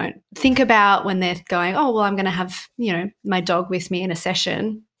people don't think about when they're going, oh, well, I'm going to have, my dog with me in a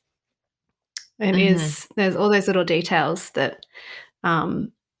session. There's all those little details that,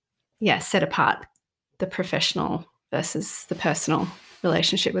 set apart the professional versus the personal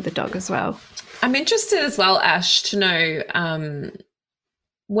relationship with the dog as well. I'm interested as well, Ash, to know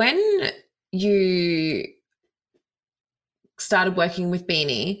when you started working with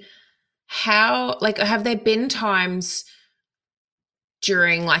Beanie, have there been times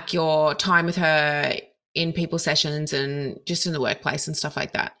during like your time with her in people sessions and just in the workplace and stuff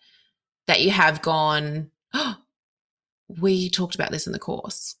like that you have gone, oh, we talked about this in the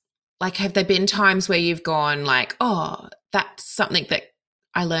course? Like, have there been times where you've gone like, oh, that's something that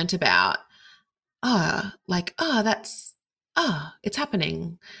I learnt about. It's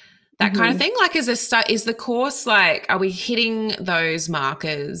happening. That kind of thing. Like, is the course like, are we hitting those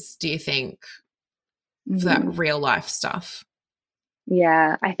markers, do you think, for that real life stuff?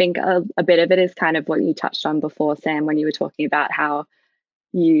 Yeah, I think a bit of it is kind of what you touched on before, Sam, when you were talking about how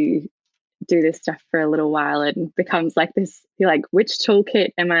you do this stuff for a little while and becomes like this, you're like, which toolkit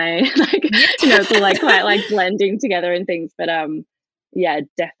am I like, Yeah. it's all like quite like blending together and things. But yeah,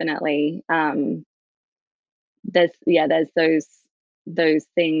 definitely. There's those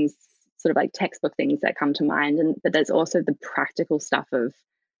things, sort of like textbook things that come to mind. And but there's also the practical stuff of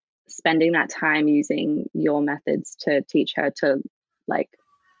spending that time using your methods to teach her to like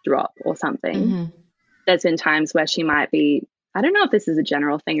drop or something. Mm-hmm. There's been times where she might be, I don't know if this is a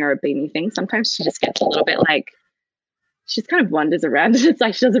general thing or a Beanie thing. Sometimes she just gets a little bit like, she just kind of wanders around. It's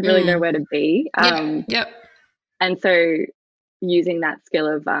like she doesn't really know where to be. Yep. And so using that skill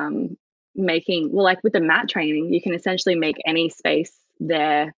of making, well, like with the mat training, you can essentially make any space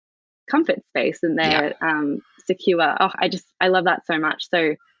their comfort space and their secure. Oh, I love that so much.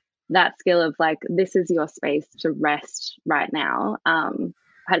 So that skill of like, this is your space to rest right now,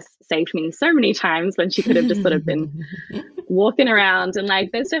 has saved me so many times when she could have just sort of been walking around. And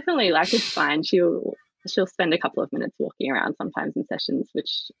like, there's definitely like, it's fine. She'll spend a couple of minutes walking around sometimes in sessions,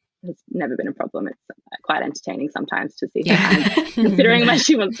 which has never been a problem. It's quite entertaining sometimes to see her kind of considering where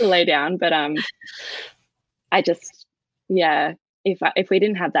she wants to lay down. But I just, yeah, if we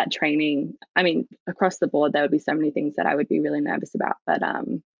didn't have that training, I mean, across the board, there would be so many things that I would be really nervous about. But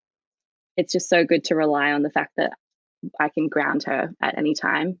it's just so good to rely on the fact that I can ground her at any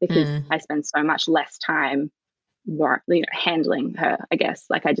time, because I spend so much less time handling her, I guess.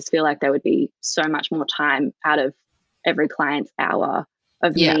 Like, I just feel like there would be so much more time out of every client's hour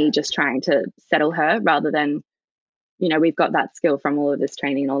of me just trying to settle her, rather than, we've got that skill from all of this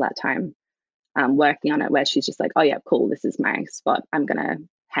training and all that time working on it, where she's just like, oh yeah, cool, this is my spot. I'm going to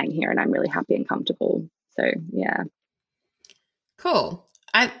hang here and I'm really happy and comfortable. So yeah. Cool.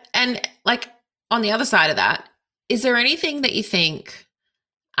 And like on the other side of that, is there anything that you think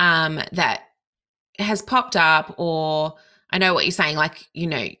that has popped up, or I know what you're saying, like,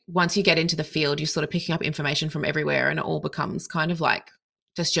 once you get into the field, you're sort of picking up information from everywhere and it all becomes kind of like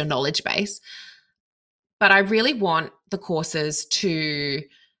just your knowledge base. But I really want the courses to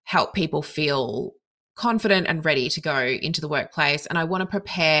help people feel confident and ready to go into the workplace. And I want to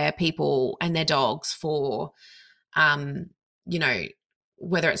prepare people and their dogs for,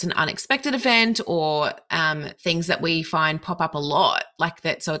 whether it's an unexpected event or things that we find pop up a lot like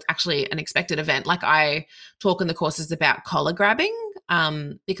that. So it's actually an expected event. Like, I talk in the courses about collar grabbing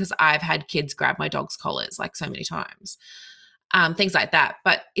because I've had kids grab my dog's collars like so many times. Things like that.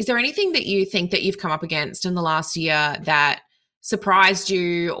 But is there anything that you think that you've come up against in the last year that surprised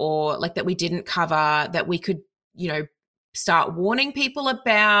you, or like that we didn't cover, that we could, start warning people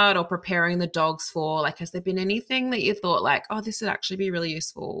about or preparing the dogs for? Like, has there been anything that you thought like, oh, this would actually be really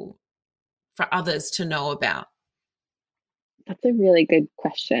useful for others to know about? That's a really good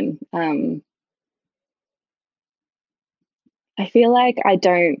question. I feel like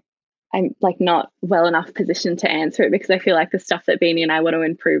I'm like not well enough positioned to answer it, because I feel like the stuff that Beanie and I want to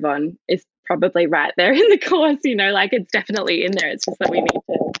improve on is probably right there in the course, like it's definitely in there. It's just that we need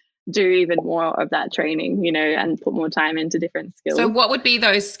to do even more of that training, and put more time into different skills. So what would be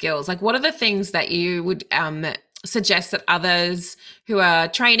those skills? Like, what are the things that you would suggest that others who are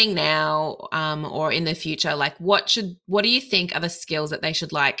training now or in the future, like what do you think are the skills that they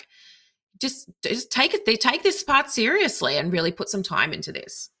should like just take it, they take this part seriously and really put some time into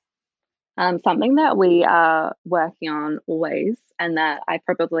this? Something that we are working on always, and that I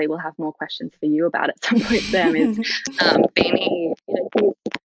probably will have more questions for you about at some point, Sam, is Beanie,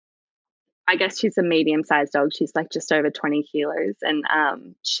 I guess she's a medium-sized dog. She's like just over 20 kilos, and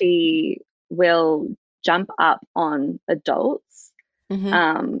she will jump up on adults.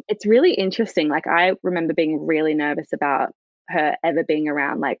 It's really interesting. Like, I remember being really nervous about her ever being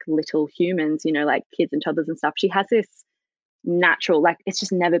around like little humans, like kids and toddlers and stuff. She has this natural, like, it's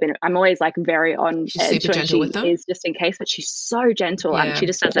just never been, I'm always like very on She's edge super when gentle she with them. is, just in case, but she's so gentle. Yeah. She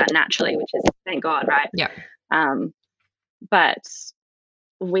just does that naturally, which is, thank God, right? Yeah. But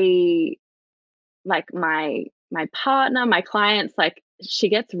we, like, my partner, my clients, like, she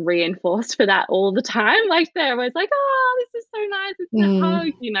gets reinforced for that all the time. Like, they're always like, oh, this is so nice, it's that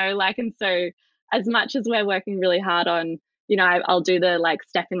hug, like. And so as much as we're working really hard on, I'll do the like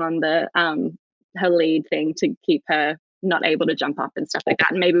stepping on the her lead thing to keep her not able to jump up and stuff like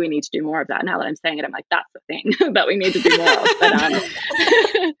that. And maybe we need to do more of that. Now that I'm saying it, I'm like, that's the thing that we need to do more of.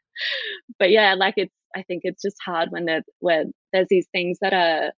 But but yeah, like, I think it's just hard when there's these things that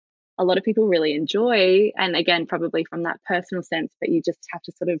a lot of people really enjoy, and again, probably from that personal sense, but you just have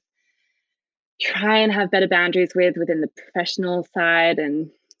to sort of try and have better boundaries within the professional side. And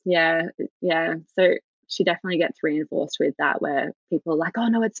yeah. So she definitely gets reinforced with that, where people are like, oh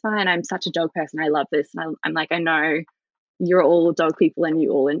no, it's fine, I'm such a dog person, I love this. And I'm like, I know you're all dog people and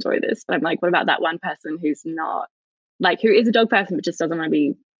you all enjoy this, but I'm like, what about that one person who's not, like, who is a dog person but just doesn't want to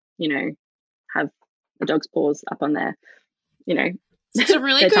be, have the dog's paws up on their, It's a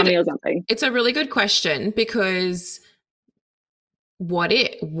really their good tummy or something. It's a really good question, because what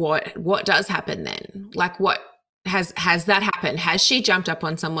does happen then? Like, what has that happened? Has she jumped up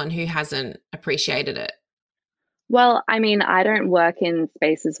on someone who hasn't appreciated it? Well, I mean, I don't work in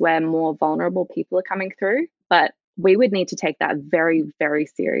spaces where more vulnerable people are coming through, but we would need to take that very, very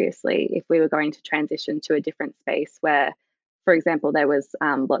seriously if we were going to transition to a different space where, for example, there was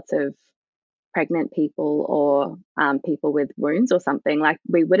lots of pregnant people or people with wounds or something. Like,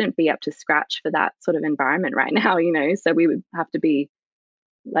 we wouldn't be up to scratch for that sort of environment right now, so we would have to be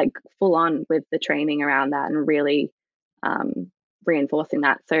like full on with the training around that and really reinforcing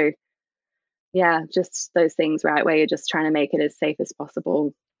that. So yeah, just those things, right, where you're just trying to make it as safe as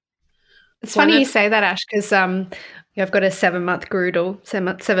possible. It's funny you say that, Ash, because I've got a 7-month Groodle,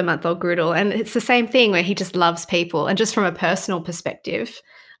 7-month-old Groodle, and it's the same thing where he just loves people. And just from a personal perspective,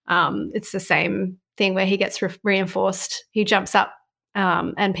 it's the same thing where he gets reinforced. He jumps up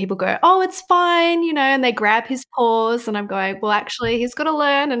and people go, oh, it's fine, and they grab his paws. And I'm going, well, actually, he's got to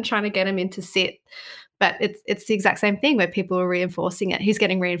learn, and trying to get him into sit. But it's the exact same thing where people are reinforcing it. He's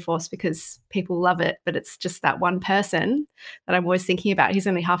getting reinforced because people love it, but it's just that one person that I'm always thinking about. He's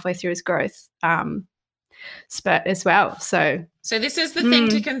only halfway through his growth spurt as well. So this is the thing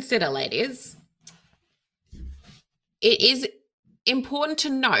to consider, ladies. It is important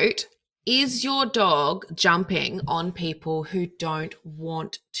to note, is your dog jumping on people who don't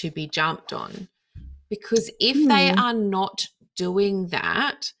want to be jumped on? Because if they are not doing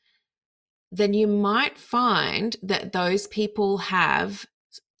that, then you might find that those people have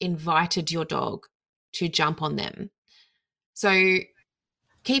invited your dog to jump on them. So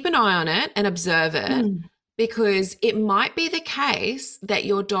keep an eye on it and observe it, because it might be the case that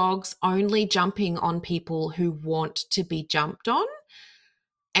your dog's only jumping on people who want to be jumped on,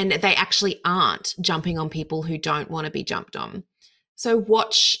 and they actually aren't jumping on people who don't want to be jumped on. So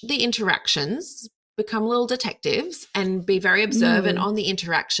watch the interactions, become little detectives, and be very observant on the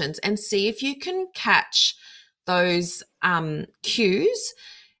interactions, and see if you can catch those cues.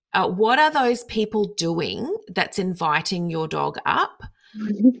 What are those people doing that's inviting your dog up?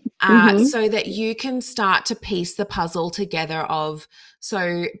 So that you can start to piece the puzzle together of,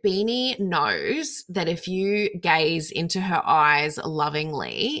 so Beanie knows that if you gaze into her eyes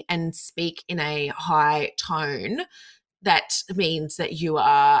lovingly and speak in a high tone, that means that you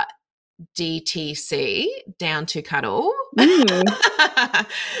are DTC, down to cuddle.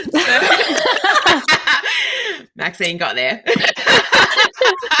 Maxine got there.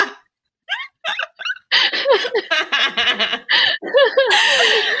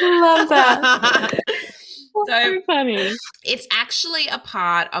 love that. So funny. It's actually a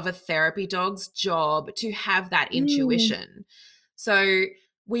part of a therapy dog's job to have that intuition. So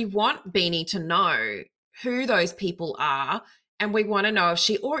we want Beanie to know who those people are, and we want to know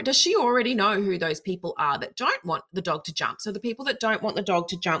if does she already know who those people are that don't want the dog to jump. So the people that don't want the dog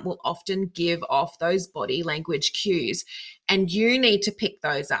to jump will often give off those body language cues, and you need to pick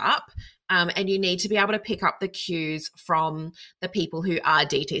those up. And you need to be able to pick up the cues from the people who are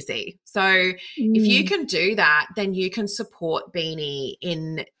DTC. So if you can do that, then you can support Beanie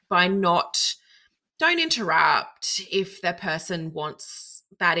don't interrupt if the person wants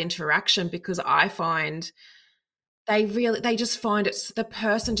that interaction, because I find the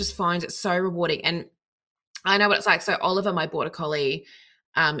person just finds it so rewarding. And I know what it's like. So Oliver, my border collie,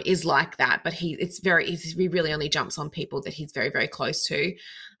 is like that, but he really only jumps on people that he's very, very close to.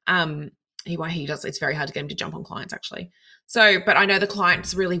 It's very hard to get him to jump on clients, actually. So, but I know the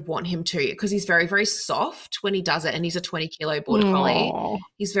clients really want him to, because he's very, very soft when he does it, and he's a 20-kilo border collie.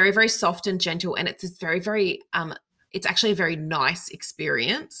 He's very, very soft and gentle, and it's very, very it's actually a very nice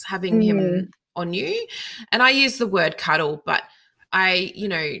experience having him on you. And I use the word cuddle, but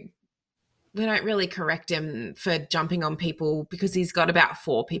we don't really correct him for jumping on people, because he's got about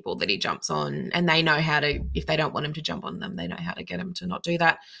 4 people that he jumps on, and they know how to, if they don't want him to jump on them, they know how to get him to not do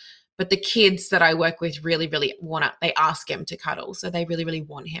that. But the kids that I work with really, really they ask him to cuddle. So they really, really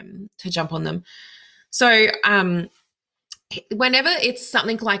want him to jump on them. So whenever it's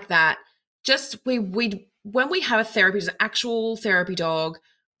something like that, just when we have an actual therapy dog,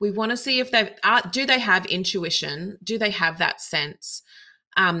 we want to see if do they have intuition? Do they have that sense?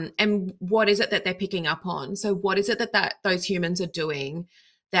 And what is it that they're picking up on? So what is it that those humans are doing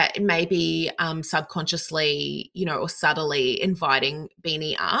that may be subconsciously, or subtly inviting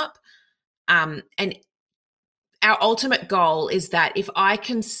Beanie up? And our ultimate goal is that if I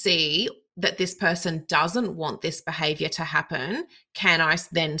can see that this person doesn't want this behavior to happen, can I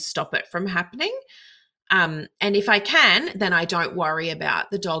then stop it from happening? And if I can, then I don't worry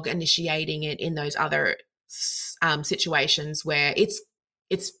about the dog initiating it in those other situations where the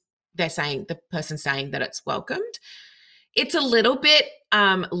person's saying that it's welcomed. It's a little bit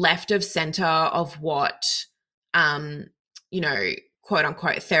left of center of what, quote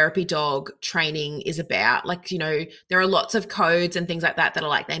unquote therapy dog training is about. Like, there are lots of codes and things like that that are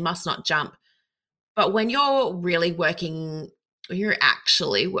like, they must not jump. But when you're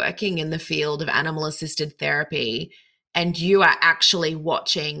actually working in the field of animal assisted therapy and you are actually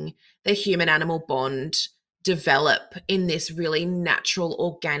watching the human animal bond develop in this really natural,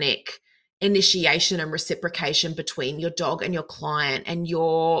 organic initiation and reciprocation between your dog and your client, and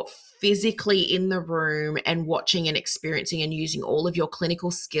you're physically in the room and watching and experiencing and using all of your clinical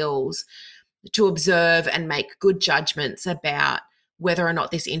skills to observe and make good judgments about whether or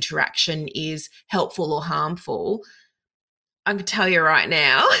not this interaction is helpful or harmful, I can tell you right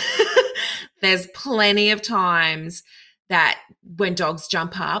now, there's plenty of times that when dogs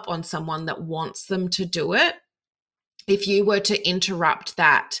jump up on someone that wants them to do it, if you were to interrupt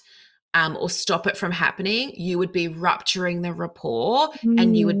that or stop it from happening, you would be rupturing the rapport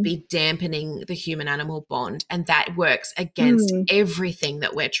and you would be dampening the human-animal bond. And that works against everything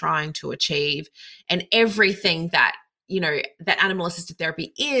that we're trying to achieve and everything that, that animal-assisted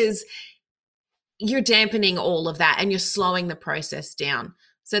therapy is. You're dampening all of that and you're slowing the process down.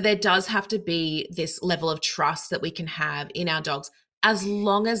 So there does have to be this level of trust that we can have in our dogs as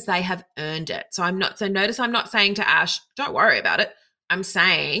long as they have earned it. So notice I'm not saying to Ash, don't worry about it. I'm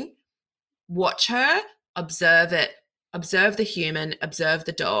saying watch her, observe it, observe the human, observe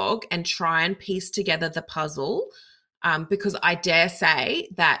the dog, and try and piece together the puzzle. Because I dare say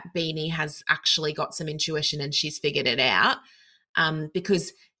that Beanie has actually got some intuition and she's figured it out.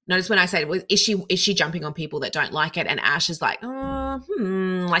 Because notice when I say, well, is she jumping on people that don't like it? And Ash is like,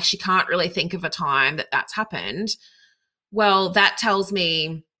 like she can't really think of a time that that's happened. Well, that tells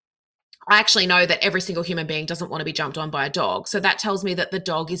me I actually know that every single human being doesn't want to be jumped on by a dog. So that tells me that the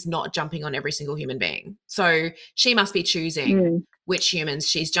dog is not jumping on every single human being. So she must be choosing which humans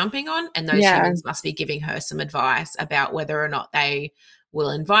she's jumping on, and those humans must be giving her some advice about whether or not they will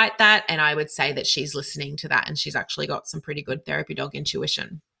invite that. And I would say that she's listening to that and she's actually got some pretty good therapy dog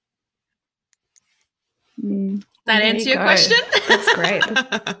intuition. That answer your question? That's great.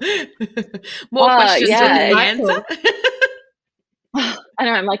 More questions than the answer. I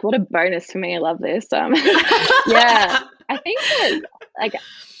know, I'm like, what a bonus for me. I love this. Yeah, I think that, like,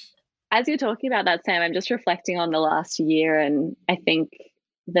 as you're talking about that, Sam, I'm just reflecting on the last year, and I think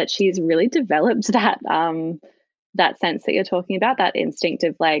that she's really developed that that sense that you're talking about, that instinct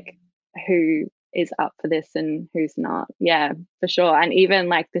of like who is up for this and who's not. Yeah, for sure. And even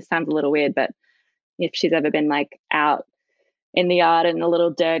like, this sounds a little weird, but if she's ever been like out in the yard and a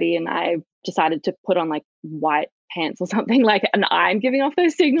little dirty and I decided to put on like white pants or something, like, and I'm giving off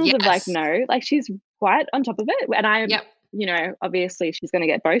those signals of like, no, like she's quite on top of it. And I'm, obviously she's going to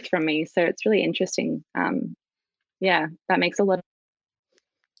get both from me. So it's really interesting. Yeah, that makes a lot of.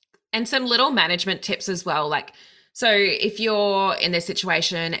 And some little management tips as well. Like, so if you're in this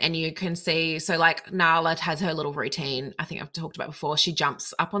situation and you can see, so like Nala has her little routine. I think I've talked about before. She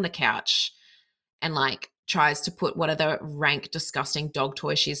jumps up on the couch and like tries to put what are the rank, disgusting dog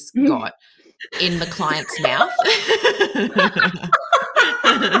toys she's got in the client's mouth. In the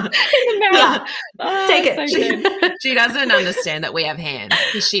mouth. Oh, take it. She doesn't understand that we have hands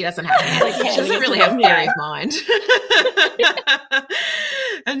because she doesn't have hands. Like, she doesn't really have theory of mind.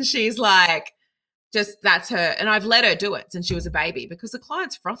 And she's like, that's her. And I've let her do it since she was a baby because the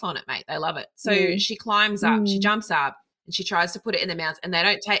clients froth on it, mate. They love it. So she climbs up, she jumps up, and she tries to put it in their mouth, and they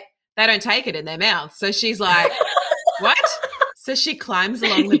don't take it in their mouth. So she's like, what? So she climbs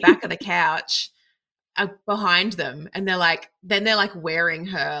along the back of the couch behind them, and they're like wearing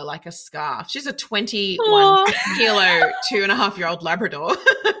her like a scarf. She's a 21 kilo, 2.5-year-old Labrador.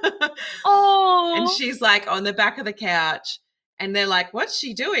 And she's like on the back of the couch, and they're like, what's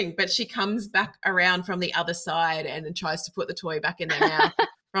she doing? But she comes back around from the other side and then tries to put the toy back in their mouth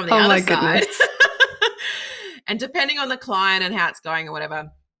from the other side. And depending on the client and how it's going or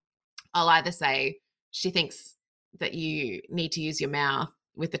whatever, I'll either say she thinks that you need to use your mouth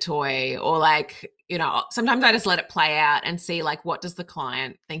with the toy, or like, sometimes I just let it play out and see like what does the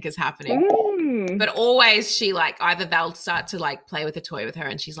client think is happening. But always she like, either they'll start to like play with the toy with her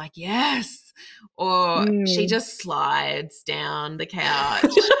and she's like, yes, or she just slides down the couch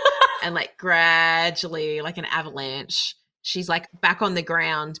and like gradually, like an avalanche, she's like back on the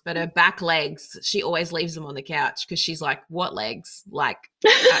ground, but her back legs, she always leaves them on the couch because she's like, what legs? Like,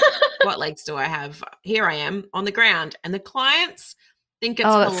 what legs do I have? Here I am on the ground. And the clients think it's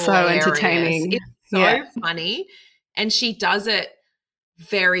that's so hilarious. entertaining. It's so funny. And she does it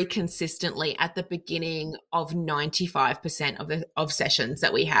very consistently at the beginning of 95% of sessions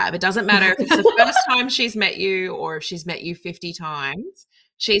that we have. It doesn't matter if it's the first time she's met you or if she's met you 50 times.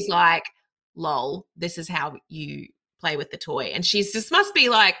 She's like, lol, this is how you play with the toy. And she's just must be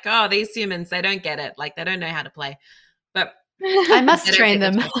like, oh, these humans, they don't get it. Like, they don't know how to play. But I must train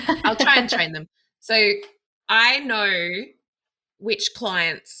them. I'll try and train them. So I know which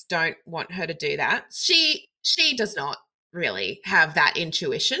clients don't want her to do that. She does not really have that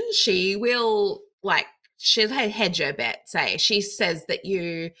intuition. She will she'll hedge her bet, say. She says that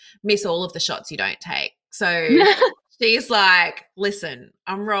you miss all of the shots you don't take. So she's like, listen,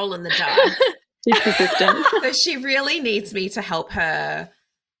 I'm rolling the dice. She's persistent. So she really needs me to help her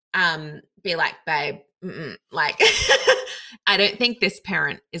be like, babe, like I don't think this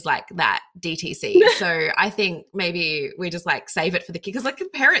parent is like that DTC. So I think maybe we just like save it for the kid. Because like the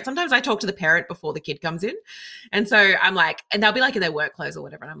parent, sometimes I talk to the parent before the kid comes in. And so I'm like, and they'll be like in their work clothes or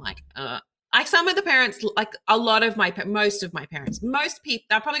whatever. And I'm like some of the parents, like a lot of most of my parents, most people,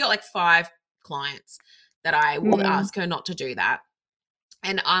 I've probably got like 5 clients that I will ask her not to do that.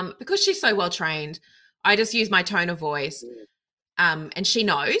 And because she's so well trained, I just use my tone of voice. And she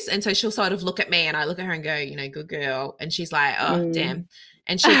knows. And so she'll sort of look at me and I look at her and go, you know, good girl. And she's like, oh, damn.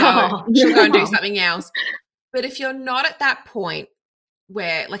 And she'll go and do something else. But if you're not at that point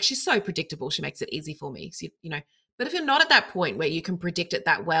where, like, she's so predictable, she makes it easy for me. So, you know, but if you're not at that point where you can predict it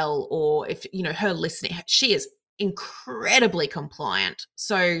that well, or if, you know, her listening, she is incredibly compliant.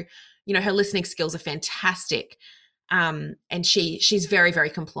 So, you know, her listening skills are fantastic. And she's very, very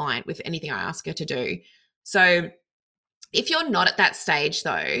compliant with anything I ask her to do. So if you're not at that stage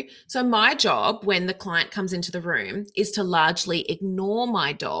though, so my job when the client comes into the room is to largely ignore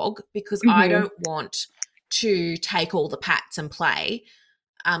my dog because I don't want to take all the pats and play.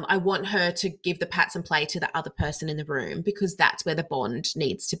 I want her to give the pats and play to the other person in the room because that's where the bond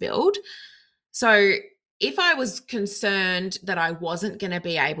needs to build. So if I was concerned that I wasn't going to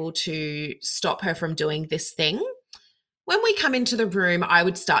be able to stop her from doing this thing, when we come into the room, I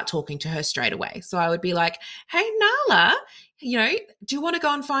would start talking to her straight away. So I would be like, hey, Nala, you know, do you want to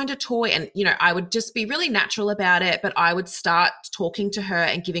go and find a toy? And, you know, I would just be really natural about it, but I would start talking to her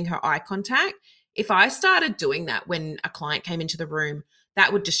and giving her eye contact. If I started doing that when a client came into the room,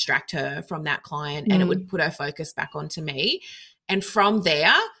 that would distract her from that client and it would put her focus back onto me. And from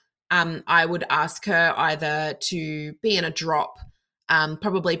there, I would ask her either to be in a drop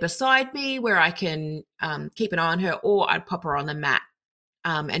probably beside me where I can keep an eye on her, or I'd pop her on the mat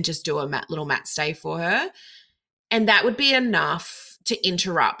and just do a little mat stay for her. And that would be enough to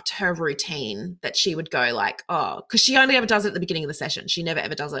interrupt her routine that she would go like, oh, because she only ever does it at the beginning of the session. She never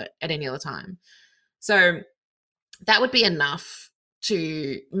ever does it at any other time. So that would be enough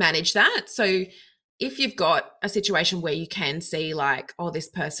to manage that. So if you've got a situation where you can see like, oh, this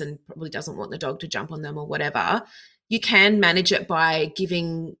person probably doesn't want the dog to jump on them or whatever, you can manage it by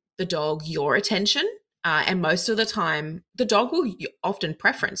giving the dog your attention. And most of the time, the dog will often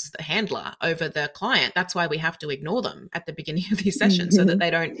preference the handler over the client. That's why we have to ignore them at the beginning of these sessions so that they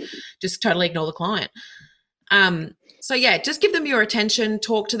don't just totally ignore the client. So, yeah, just give them your attention,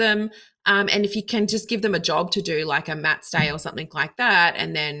 talk to them. And if you can just give them a job to do like a mat stay or something like that,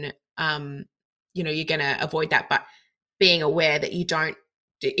 and then, you know, you're going to avoid that. But being aware that you don't,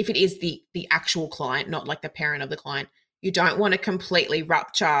 if it is the actual client, not like the parent of the client, you don't want to completely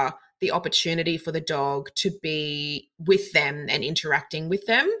rupture the opportunity for the dog to be with them and interacting with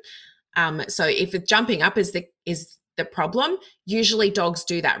them. So if it's jumping up is the problem, usually dogs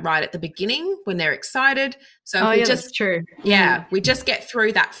do that right at the beginning when they're excited. So that's true. Yeah, we just get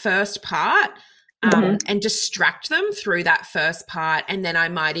through that first part and distract them through that first part. And then I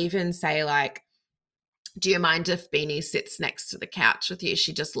might even say like, do you mind if Beanie sits next to the couch with you?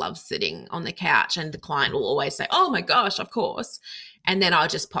 She just loves sitting on the couch. And the client will always say, oh my gosh, of course. And then I'll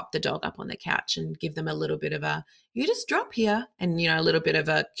just pop the dog up on the couch and give them a little bit of a, you just drop here, and, you know, a little bit of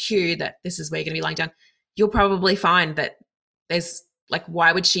a cue that this is where you're going to be lying down. You'll probably find that there's like,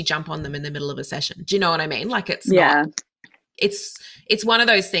 why would she jump on them in the middle of a session? Do you know what I mean? Like it's one of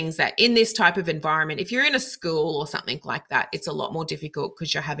those things that in this type of environment, if you're in a school or something like that, it's a lot more difficult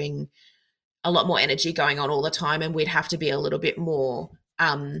because you're having a lot more energy going on all the time, and we'd have to be a little bit more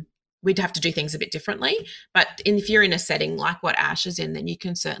we'd have to do things a bit differently. But if you're in a setting like what Ash is in, then you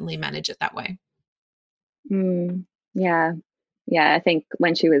can certainly manage it that way. Yeah. I think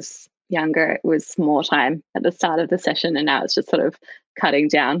when she was younger, it was more time at the start of the session, and now it's just sort of cutting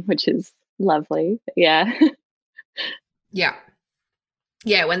down, which is lovely. Yeah. Yeah.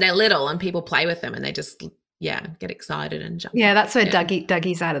 Yeah, when they're little and people play with them and they just, get excited and jump. Yeah, up. that's where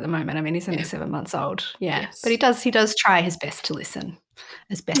Dougie's at the moment. I mean, he's only 7 months old. Yeah, Yes. but he does try his best to listen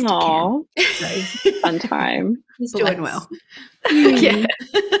as best Aww. he can. So Fun time. he's doing well. Mm. Yeah.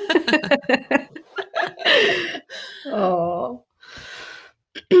 Oh.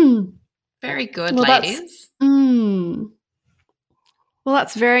 Very good, Well, ladies. Well,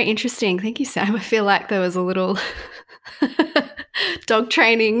 that's very interesting. Thank you, Sam. I feel like there was a little dog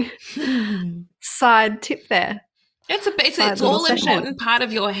training side tip there. It's all important part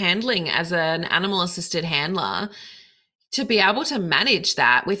of your handling as an animal assisted handler to be able to manage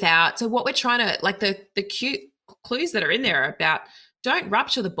that without. So what we're trying to, like, the cute clues that are in there are about don't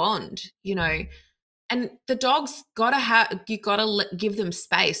rupture the bond, and the dog's you gotta give them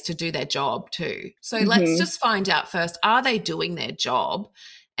space to do their job too. So let's just find out first, are they doing their job?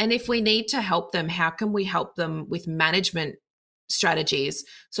 And if we need to help them, how can we help them with management strategies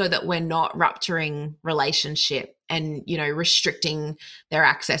so that we're not rupturing relationship and, restricting their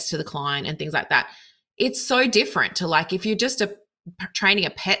access to the client and things like that. It's so different to, like, if you're just training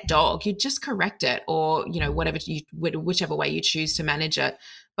a pet dog, you just correct it or, whichever way you choose to manage it.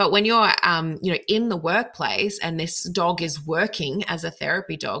 But when you're, in the workplace and this dog is working as a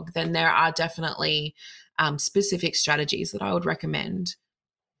therapy dog, then there are definitely specific strategies that I would recommend,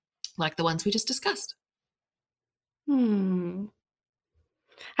 like the ones we just discussed.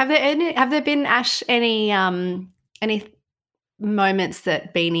 Have there been, Ash, any moments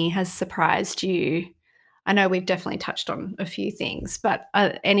that Beanie has surprised you? I know we've definitely touched on a few things, but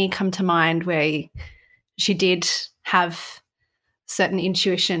any come to mind where she did have certain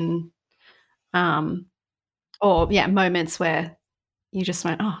intuition, moments where you just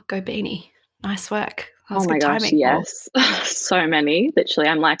went, "Oh, go Beanie, nice work." Oh my gosh, timing. yes. So many. Literally,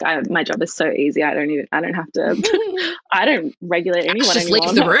 I'm like, my job is so easy. I don't have to, I don't regulate anyone just anymore.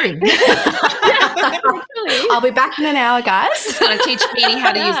 Leave the room. I'll be back in an hour, guys. Just going to teach Beanie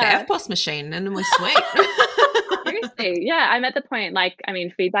how to use the FPOS machine and we're sweet. Seriously, yeah, I'm at the point,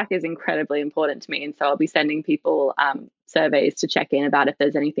 feedback is incredibly important to me. And so I'll be sending people surveys to check in about if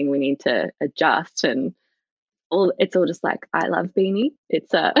there's anything we need to adjust. And it's all just like, I love Beanie.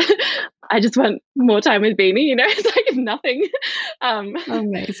 It's I just want more time with Beanie, it's like nothing.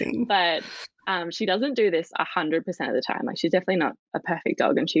 Amazing. But she doesn't do this 100% of the time. Like, she's definitely not a perfect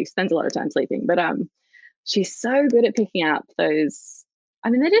dog and she spends a lot of time sleeping, but she's so good at picking up those.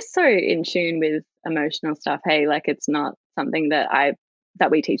 They're just so in tune with emotional stuff. Hey, like, it's not something that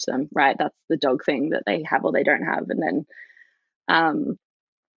we teach them, right? That's the dog thing that they have or they don't have. And then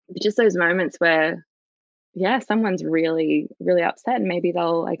just those moments where, yeah, someone's really, really upset and maybe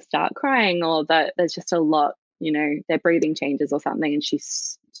they'll like start crying, or that there's just a lot, their breathing changes or something, and she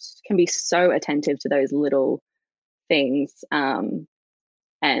can be so attentive to those little things. And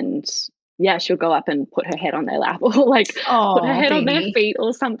yeah, she'll go up and put her head on their lap or like put her head on their feet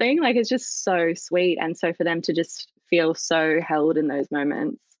or something. Like, it's just so sweet. And so for them to just feel so held in those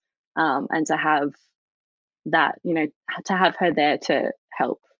moments, and to have that, to have her there to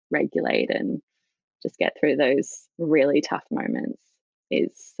help regulate and just get through those really tough moments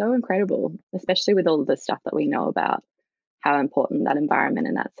is so incredible, especially with all of the stuff that we know about how important that environment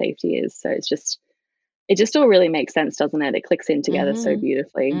and that safety is. So it just all really makes sense, doesn't it? It clicks in together so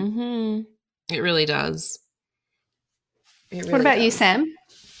beautifully. Mm-hmm. It really does. What about you, Sam?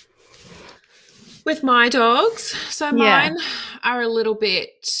 With my dogs, so mine are a little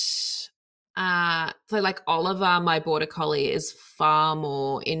bit, so like Oliver, my border collie, is far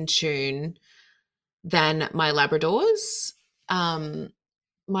more in tune than my Labradors.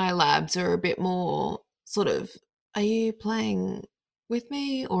 My labs are a bit more sort of, are you playing with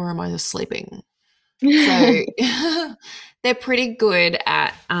me or am I just sleeping? So they're pretty good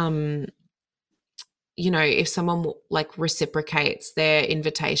at, if someone like reciprocates their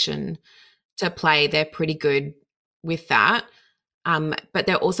invitation to play, they're pretty good with that. But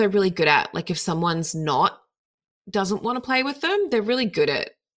they're also really good at, like, if someone's doesn't want to play with them, they're really good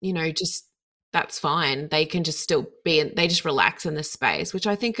at, just, that's fine. They can just still they just relax in this space, which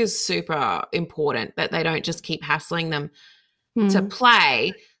I think is super important, that they don't just keep hassling them to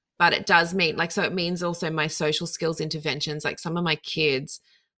play. But it does mean, like, so it means also my social skills interventions, like some of my kids,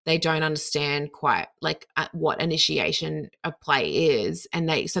 they don't understand quite like what initiation of play is. And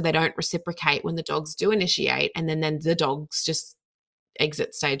so they don't reciprocate when the dogs do initiate. And then the dogs just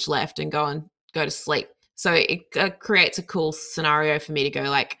exit stage left and go to sleep. So it creates a cool scenario for me to go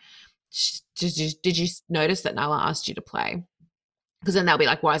like, did you notice that Nala asked you to play? because then they'll be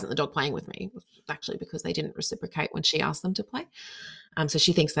like, why isn't the dog playing with me? It's actually because they didn't reciprocate when she asked them to play. So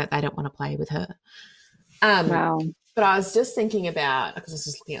she thinks that they don't want to play with her. Wow. But I was just thinking about, because I was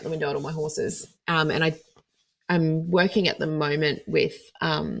just looking out the window at all my horses, and I'm working at the moment with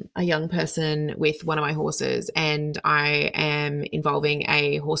a young person with one of my horses, and I am involving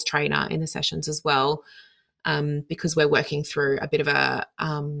a horse trainer in the sessions as well, because we're working through a bit of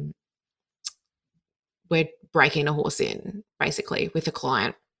we're breaking a horse in, basically, with a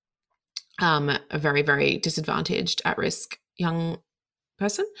client, a very, very disadvantaged, at-risk young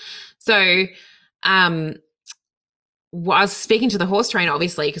person. So I was speaking to the horse trainer,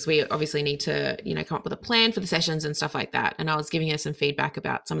 obviously, because we obviously need to, come up with a plan for the sessions and stuff like that. And I was giving her some feedback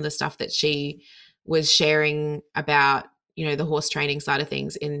about some of the stuff that she was sharing about, the horse training side of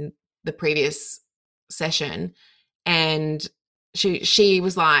things in the previous session. And she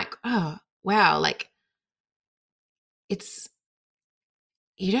was like, oh, wow, like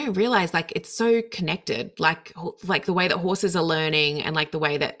you don't realize, like, it's so connected, like the way that horses are learning, and like the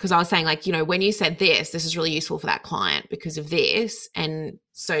way that, because I was saying, like, when you said this is really useful for that client because of this. And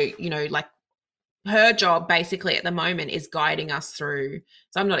so, like, her job basically at the moment is guiding us through.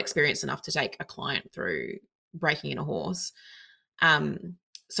 So I'm not experienced enough to take a client through breaking in a horse.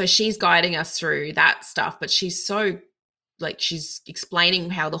 So she's guiding us through that stuff, but she's so, like, she's explaining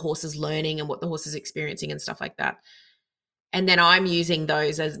how the horse is learning and what the horse is experiencing and stuff like that. And then I'm using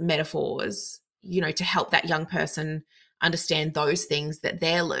those as metaphors, to help that young person understand those things that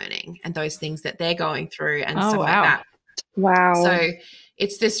they're learning and those things that they're going through and stuff like that. Wow. So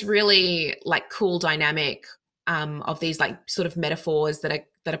it's this really, like, cool dynamic of these, like, sort of metaphors that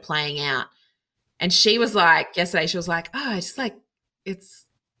are playing out. And she was like, yesterday, she was like, oh, it's just like, it's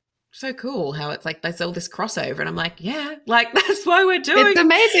so cool how it's like there's all this crossover. And I'm like, yeah, like, that's why we're doing It's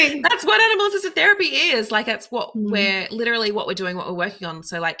amazing. That's what animal assisted therapy is. Like, that's what we're literally what we're doing, what we're working on.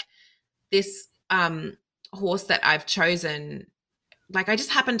 So, like, this horse that I've chosen, like, I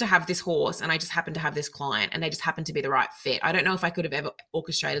just happen to have this horse and I just happen to have this client, and they just happen to be the right fit. I don't know if I could have ever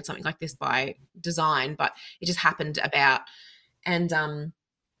orchestrated something like this by design, but it just happened about. And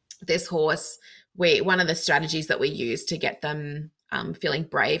this horse, one of the strategies that we use to get them feeling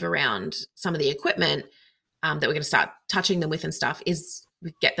brave around some of the equipment that we're going to start touching them with and stuff is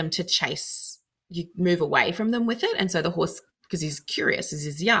we get them to chase, you move away from them with it. And so the horse, because he's curious, as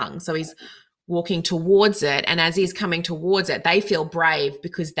he's young, so he's walking towards it. And as he's coming towards it, they feel brave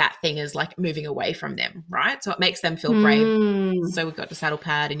because that thing is, like, moving away from them, right? So it makes them feel brave. So we've got the saddle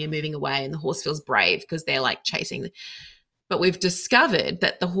pad and you're moving away, and the horse feels brave because they're, like, chasing. But we've discovered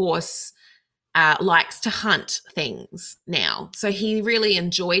that the horse likes to hunt things now. So he really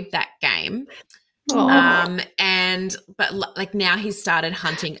enjoyed that game. But like, now he's started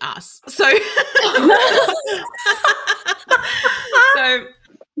hunting us. So so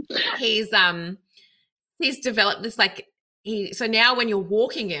he's developed this, like, so now when you're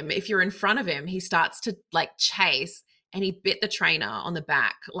walking him, if you're in front of him, he starts to, like, chase, and he bit the trainer on the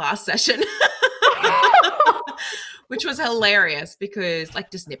back last session. Which was hilarious because, like,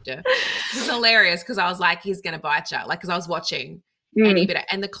 just nipped her. It was hilarious because I was like, he's going to bite you. Like, because I was watching and he bit it.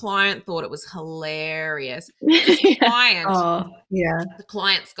 And the client thought it was hilarious. The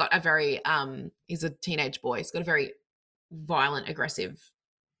client's got a very, he's a teenage boy. He's got a very violent, aggressive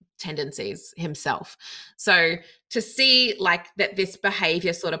tendencies himself. So to see, like, that this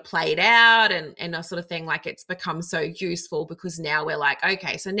behavior sort of played out and a sort of thing, like, it's become so useful because now we're like,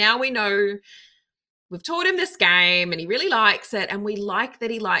 okay, so now we know we've taught him this game and he really likes it, and we like that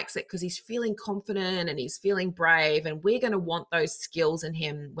he likes it because he's feeling confident and he's feeling brave, and we're going to want those skills in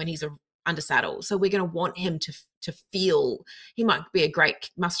him when he's under saddle. So we're going to want him to feel he might be a great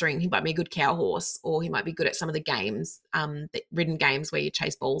mustering, he might be a good cow horse, or he might be good at some of the games, the ridden games where you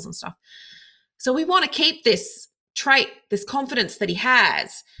chase balls and stuff. So we want to keep this trait, this confidence that he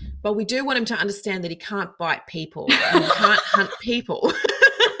has, but we do want him to understand that he can't bite people and he can't hunt people.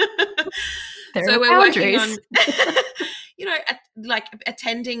 So we're working on, like,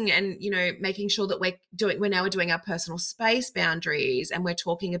 attending and, making sure that we're doing our personal space boundaries, and we're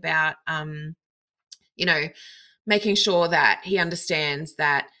talking about, making sure that he understands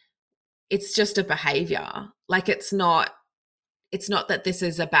that it's just a behavior. Like, it's not that this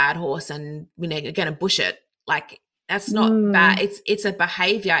is a bad horse and we're going to bush it. Like, that's not bad. It's a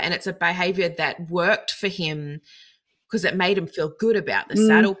behavior, and it's a behavior that worked for him because it made him feel good about the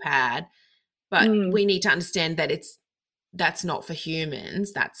saddle pad. But we need to understand that that's not for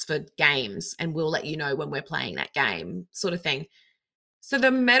humans, that's for games, and we'll let you know when we're playing that game, sort of thing. So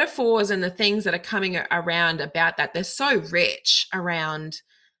the metaphors and the things that are coming around about that, they're so rich around,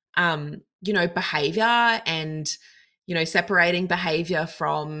 behavior and, separating behavior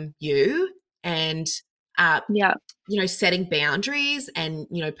from you and, setting boundaries and,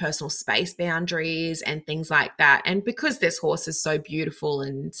 personal space boundaries and things like that. And because this horse is so beautiful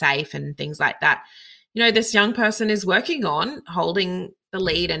and safe and things like that, this young person is working on holding the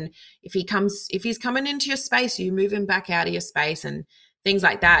lead. And if he's coming into your space, you move him back out of your space and things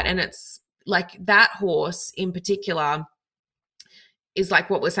like that. And it's like that horse in particular is like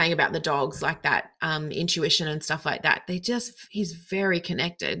what we're saying about the dogs, like that intuition and stuff like that. He's very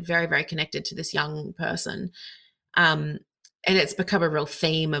connected, very, very connected to this young person. And it's become a real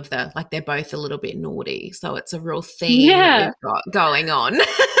theme of they're both a little bit naughty. So it's a real theme that we've got going on.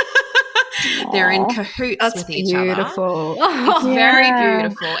 They're in cahoots with each beautiful. other. It's very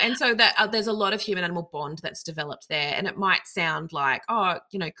beautiful. And so that there's a lot of human animal bond that's developed there. And it might sound like,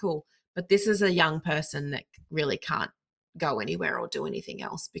 cool. But this is a young person that really can't go anywhere or do anything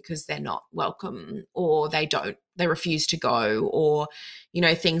else because they're not welcome or they refuse to go or,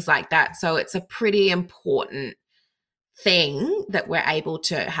 things like that. So it's a pretty important thing that we're able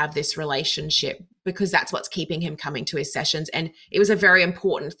to have this relationship because that's what's keeping him coming to his sessions. And it was a very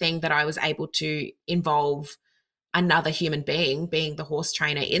important thing that I was able to involve another human being the horse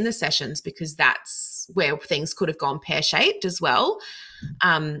trainer in the sessions because that's where things could have gone pear-shaped as well.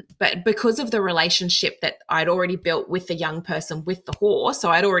 But because of the relationship that I'd already built with the young person with the horse, so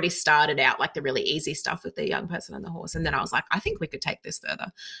I'd already started out like the really easy stuff with the young person and the horse. And then I was like, I think we could take this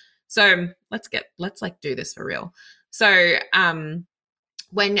further. So let's do this for real. So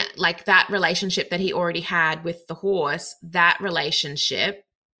when like that relationship that he already had with the horse, that relationship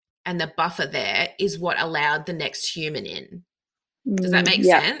and the buffer there is what allowed the next human in. Does that make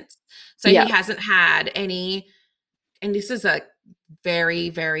sense? So he hasn't had any, and this is a very,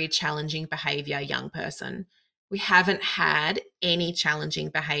 very challenging behavior, young person. We haven't had any challenging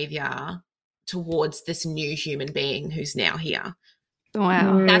behavior towards this new human being who's now here.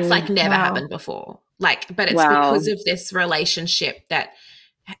 Wow. That's like never happened before. Like, but it's because of this relationship that,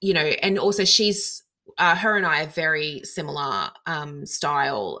 and also she's, her and I are very similar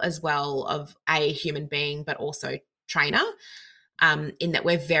style as well of a human being, but also trainer, in that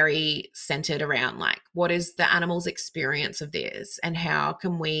we're very centered around like, what is the animal's experience of this and how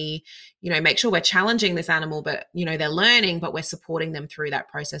can we, make sure we're challenging this animal, but, they're learning, but we're supporting them through that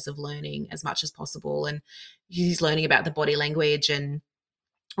process of learning as much as possible. And he's learning about the body language and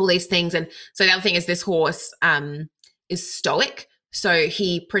all these things. And so the other thing is this horse is stoic. So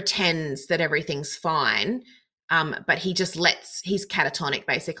he pretends that everything's fine, but he's catatonic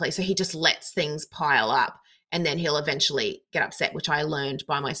basically. So he just lets things pile up and then he'll eventually get upset, which I learned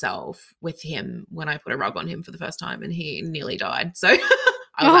by myself with him when I put a rug on him for the first time and he nearly died. So I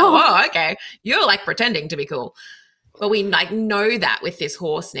was like, oh, okay, you're like pretending to be cool. But we like know that with this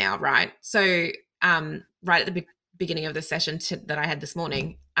horse now, right? So right at the beginning of the session that I had this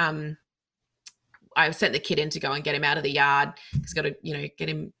morning, I sent the kid in to go and get him out of the yard. He's got to, get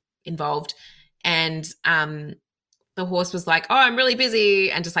him involved. And the horse was like, oh, I'm really busy,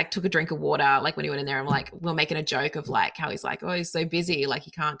 and just like took a drink of water. Like when he went in there, I'm like, we're making a joke of like how he's like, oh, he's so busy, like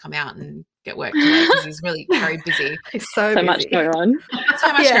he can't come out and get work today because he's really very busy. He's so busy. Much going on.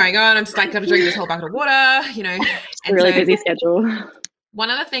 So much going on. I'm just like, got to drink this whole bucket of water, And really busy schedule. One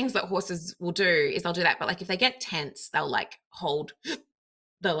of the things that horses will do is they'll do that, but like if they get tense, they'll hold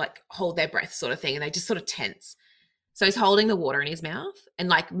their breath sort of thing, and they just sort of tense. So he's holding the water in his mouth, and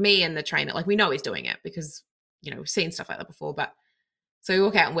like me and the trainer, like we know he's doing it because, we've seen stuff like that before. But so we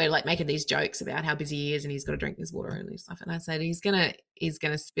walk out and we're like making these jokes about how busy he is and he's got to drink this water and this stuff. And I said, he's gonna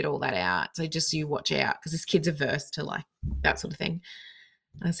spit all that out. So just you watch out because this kid's averse to like that sort of thing.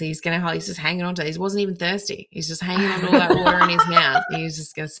 I see he's just hanging on to it. He wasn't even thirsty. He's just hanging on to all that water in his mouth. He's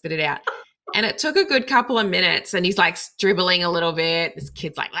just going to spit it out. And it took a good couple of minutes and he's like dribbling a little bit. This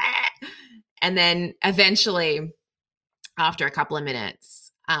kid's like, ah. And then eventually after a couple of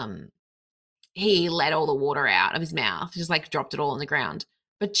minutes, he let all the water out of his mouth, just like dropped it all on the ground.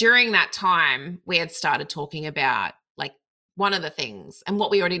 But during that time, we had started talking about like one of the things, and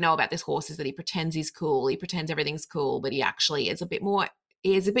what we already know about this horse is that he pretends he's cool. He pretends everything's cool, but he actually is a bit more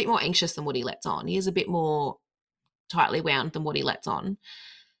anxious than what he lets on. He is a bit more tightly wound than what he lets on.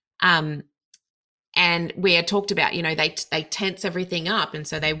 And we had talked about, they tense everything up. And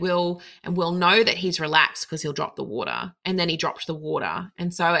so we'll know that he's relaxed because he'll drop the water. And then he dropped the water.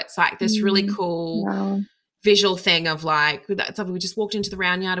 And so it's like this really cool visual thing of like, we just walked into the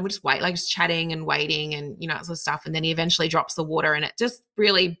round yard and we just just chatting and waiting and, that sort of stuff. And then he eventually drops the water and it just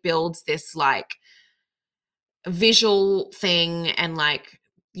really builds this like visual thing. And like,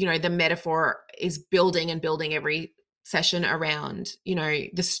 the metaphor is building and building every session around, you know,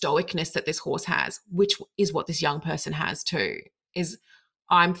 the stoicness that this horse has, which is what this young person has too, is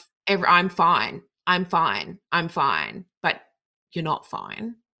I'm fine, but you're not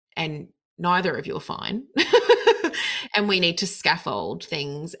fine, and neither of you are fine. And we need to scaffold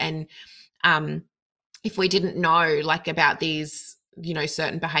things. And if we didn't know like about these, you know,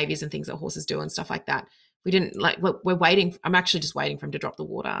 certain behaviors and things that horses do and stuff like that, we didn't like, we're waiting. I'm actually just waiting for him to drop the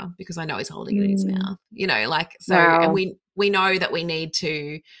water because I know he's holding it in his mouth, you know, like, so, Wow. and we know that we need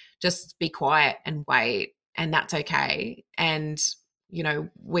to just be quiet and wait, and that's okay. And, you know,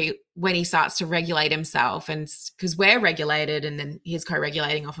 when he starts to regulate himself, and because we're regulated and then he's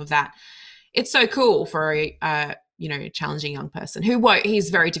co-regulating off of that, it's so cool for a you know, challenging young person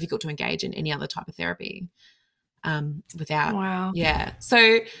he's very difficult to engage in any other type of therapy without. Wow. Yeah.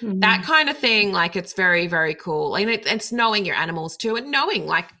 So that kind of thing, like, it's very, very cool. And it's knowing your animals too, and knowing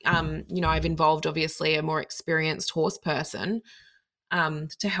like, you know, I've involved obviously a more experienced horse person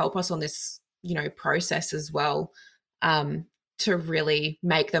to help us on this, you know, process as well, to really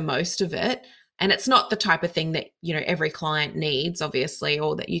make the most of it. And it's not the type of thing that, you know, every client needs, obviously,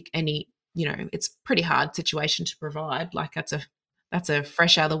 or that you know, it's a pretty hard situation to provide. Like that's a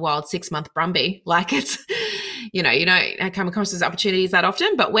fresh out of the wild 6-month Brumby. Like it's, you know, you don't come across those opportunities that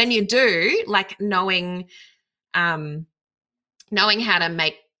often, but when you do, like knowing how to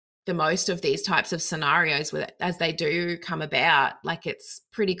make the most of these types of scenarios with it as they do come about, like it's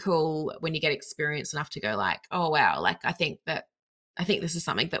pretty cool when you get experience enough to go like, oh wow, like I think this is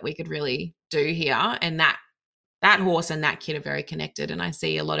something that we could really do here. And that horse and that kid are very connected. And I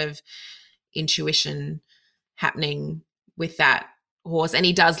see a lot of intuition happening with that horse. And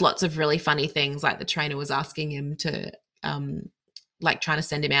he does lots of really funny things. Like the trainer was asking him to like trying to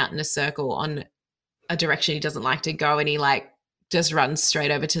send him out in a circle on a direction he doesn't like to go, and he like just runs straight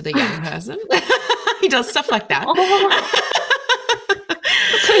over to the young person. He does stuff like that.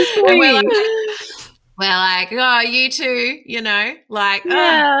 So sweet. And we're like, oh, you two, you know, like,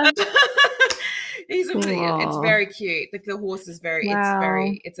 Yeah. it's very cute. The horse is very,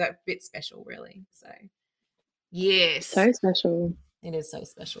 Wow. it's a bit special, really. So, yes. So special. It is so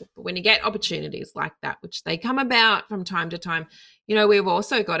special. But when you get opportunities like that, which they come about from time to time, you know, we've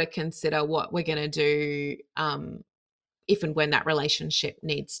also got to consider what we're going to do if and when that relationship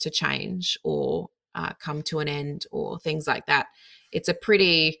needs to change or come to an end or things like that. It's a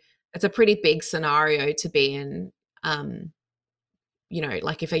pretty big scenario to be in. You know,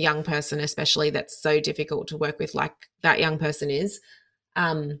 like if a young person, especially, that's so difficult to work with, like that young person is,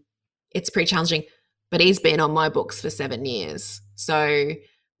 it's pretty challenging. But he's been on my books for 7 years. So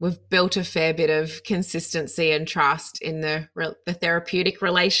we've built a fair bit of consistency and trust in the therapeutic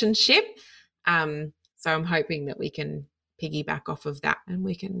relationship. So I'm hoping that we can piggyback off of that and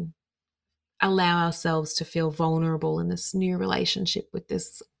we can allow ourselves to feel vulnerable in this new relationship with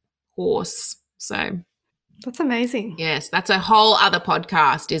this horse. So That's amazing. yes, that's a whole other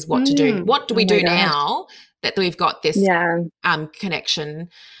podcast, is what to do. What do we do now that we've got this connection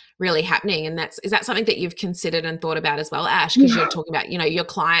really happening? And is that something that you've considered and thought about as well, Ash? Because you're talking about, you know, your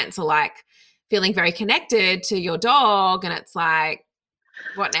clients are like feeling very connected to your dog, and it's like,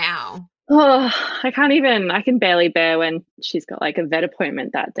 what now? Oh, I can barely bear when she's got like a vet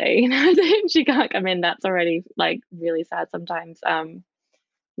appointment that day, you know, and she can't come in. That's already like really sad sometimes.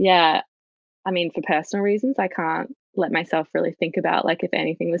 Yeah, I mean, for personal reasons, I can't let myself really think about like if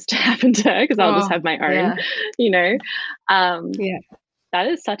anything was to happen to her, because I'll just have my own, you know. That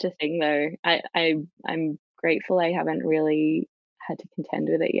is such a thing though. I'm grateful I haven't really had to contend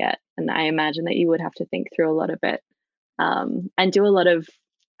with it yet. And I imagine that you would have to think through a lot of it, and do a lot of,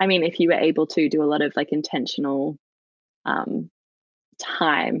 I mean, if you were able to do a lot of like intentional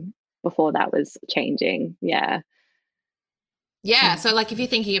time before that was changing. Yeah. So like if you're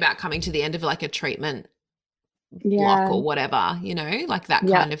thinking about coming to the end of like a treatment block or whatever, you know, like that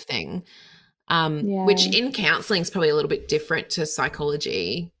kind of thing, which in counselling is probably a little bit different to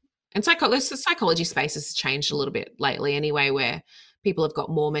psychology. And the psychology space has changed a little bit lately anyway, where people have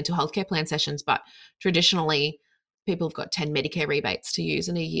got more mental health care plan sessions, but traditionally people have got 10 Medicare rebates to use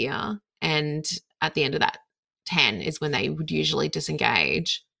in a year, and at the end of that 10 is when they would usually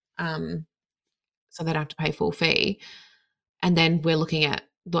disengage, so they don't have to pay full fee. And then we're looking at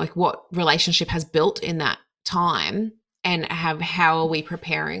like what relationship has built in that time, and how are we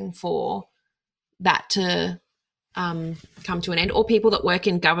preparing for that to come to an end. Or people that work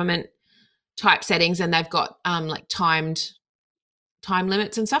in government type settings and they've got like time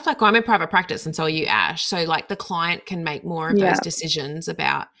limits and stuff. Like I'm in private practice and so are you, Ash. So like the client can make more of those decisions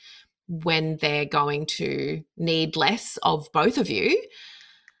about when they're going to need less of both of you,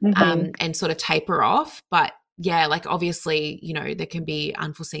 and sort of taper off. But yeah, like obviously, you know, there can be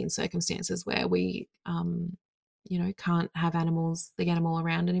unforeseen circumstances where we, you know, can't have the animal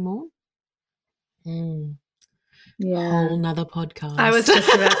around anymore. Yeah. Whole nother podcast. I was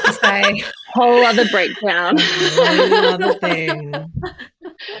just about to say. Whole other breakdown. Whole other thing.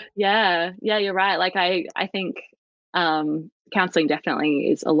 Yeah, you're right. Like I think counseling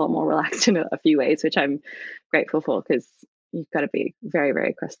definitely is a lot more relaxed in a few ways, which I'm grateful for, because you've got to be very, very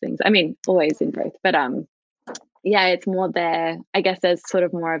across things. I mean, always in both, but yeah, it's more there. I guess there's sort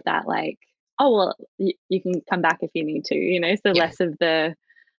of more of that, like, oh well, you can come back if you need to, you know. So less of the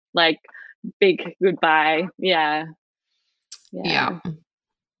like big goodbye. Yeah.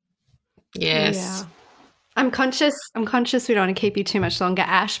 Yes. Yeah. I'm conscious we don't want to keep you too much longer,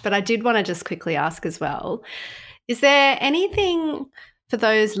 Ash, but I did want to just quickly ask as well, is there anything for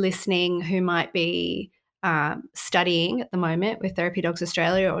those listening who might be studying at the moment with Therapy Dogs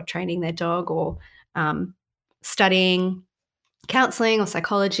Australia, or training their dog, or studying counselling or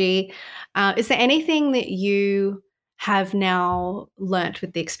psychology, is there anything that you have now learnt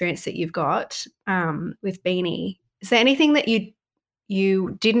with the experience that you've got with Beanie? Is there anything that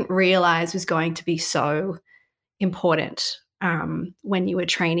you didn't realise was going to be so important when you were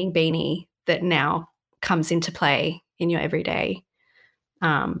training Beanie that now comes into play in your everyday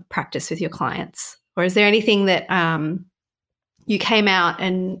practice with your clients? Or is there anything that you came out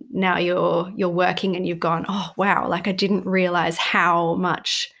and now you're working and you've gone, oh wow, like I didn't realize how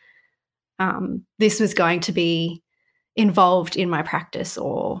much this was going to be involved in my practice?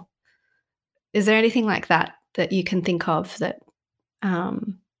 Or is there anything like that that you can think of that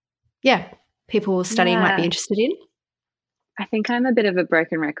people studying might be interested in? I think I'm a bit of a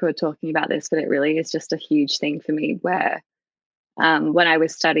broken record talking about this, but it really is just a huge thing for me, where when I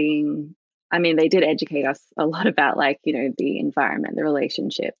was studying, I mean, they did educate us a lot about, like, you know, the environment, the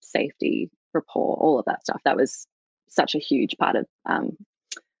relationship, safety, rapport, all of that stuff. That was such a huge part of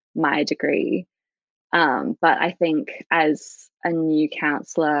my degree. But I think as a new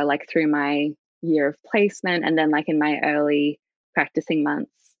counselor, like through my year of placement and then like in my early practicing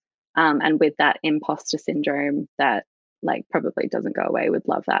months, and with that imposter syndrome that like probably doesn't go away, would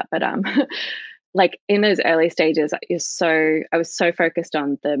love that. But like in those early stages, I was so focused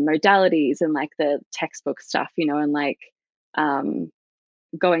on the modalities and like the textbook stuff, you know, and like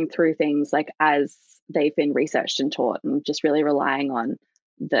going through things like as they've been researched and taught, and just really relying on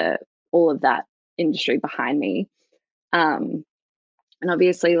all of that industry behind me. And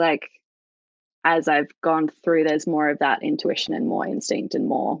obviously, like as I've gone through, there's more of that intuition and more instinct and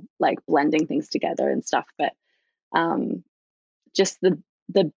more like blending things together and stuff. But just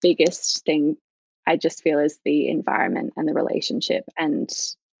the biggest thing I just feel is the environment and the relationship. And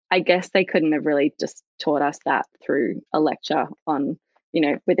I guess they couldn't have really just taught us that through a lecture on, you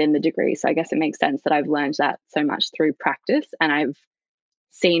know, within the degree. So I guess it makes sense that I've learned that so much through practice, and I've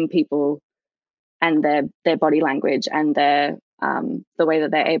seen people and their body language and their the way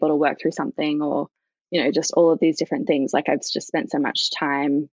that they're able to work through something, or, you know, just all of these different things. Like I've just spent so much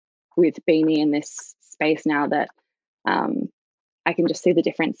time with Beanie in this space now that I can just see the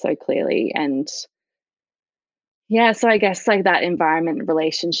difference so clearly. And yeah, so I guess like that environment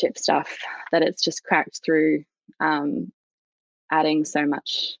relationship stuff, that it's just cracked through, adding so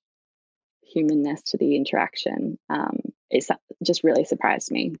much humanness to the interaction, it's just really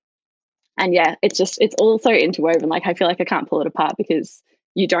surprised me. And yeah, it's all so interwoven. Like I feel like I can't pull it apart, because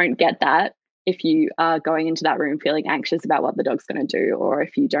you don't get that if you are going into that room feeling anxious about what the dog's going to do, or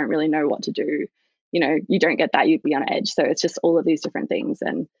if you don't really know what to do, you know, you don't get that, you'd be on edge. So it's just all of these different things.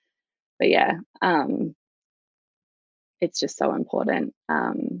 But yeah, it's just so important,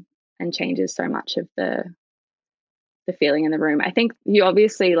 and changes so much of the feeling in the room. I think you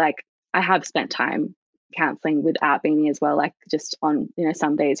obviously, like, I have spent time counseling without Beanie as well, like just on, you know,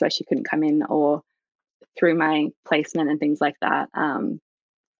 some days where she couldn't come in, or through my placement and things like that.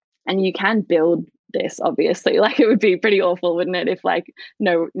 And you can build this, obviously. Like it would be pretty awful, wouldn't it, if like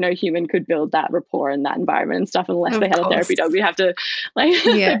no human could build that rapport in that environment and stuff, unless they had a therapy dog. We'd have to like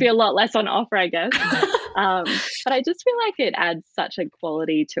there'd be a lot less on offer, I guess. But I just feel like it adds such a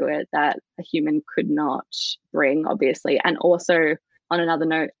quality to it that a human could not bring, obviously. And also on another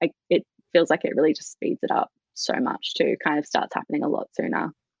note, it feels like it really just speeds it up so much too. Kind of starts happening a lot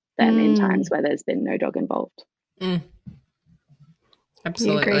sooner than in times where there's been no dog involved.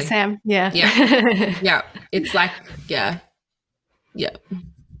 Absolutely. You agree, Sam? Yeah. Yeah. It's like, yeah,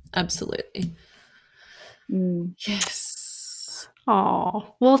 absolutely. Yes.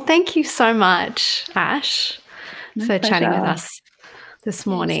 Oh, well, thank you so much, Ash, for chatting with us this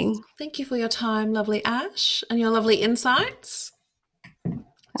morning. Yes. Thank you for your time, lovely Ash, and your lovely insights.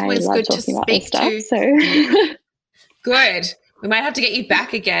 It's always good to speak to. So good. We might have to get you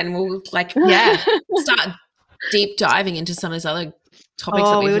back again. We'll start deep diving into some of these other topics.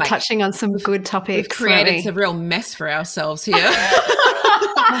 Oh, we were touching on some good topics. We've created a real mess for ourselves here.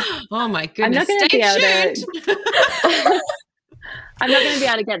 Oh my goodness! I'm not going to be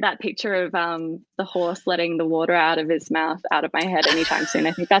able to get that picture of the horse letting the water out of his mouth out of my head anytime soon.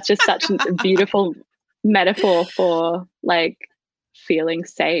 I think that's just such a beautiful metaphor for like feeling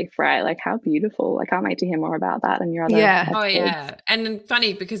safe, right? Like how beautiful. I can't wait to hear more about that and your other yeah. And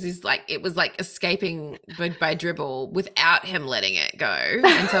funny because it was like escaping by dribble without him letting it go.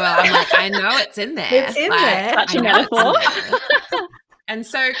 And so I'm like, I know it's in there. It's in there. Such a metaphor. And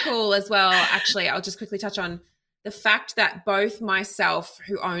so cool as well. Actually, I'll just quickly touch on the fact that both myself,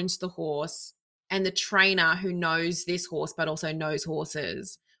 who owns the horse, and the trainer who knows this horse but also knows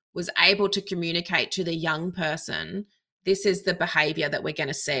horses, was able to communicate to the young person, this is the behavior that we're going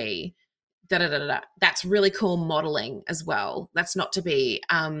to see. That's really cool modeling as well. That's not to be,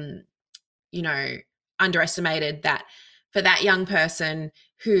 underestimated, that for that young person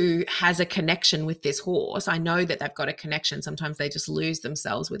who has a connection with this horse, I know that they've got a connection. Sometimes they just lose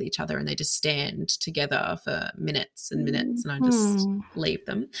themselves with each other and they just stand together for minutes and minutes and I just leave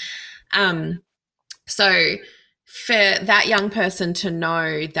them. So for that young person to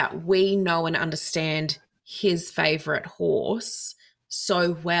know that we know and understand his favorite horse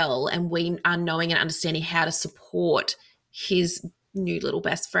so well, and we are knowing and understanding how to support his new little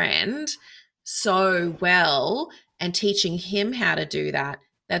best friend so well and teaching him how to do that,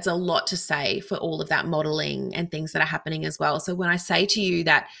 that's a lot to say for all of that modeling and things that are happening as well. So when I say to you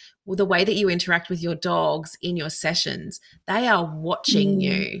that the way that you interact with your dogs in your sessions, they are watching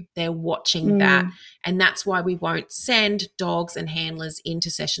you. They're watching that. And that's why we won't send dogs and handlers into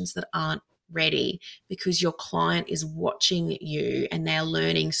sessions that aren't ready, because your client is watching you and they're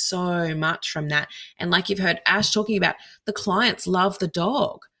learning so much from that. And like you've heard Ash talking about, the clients love the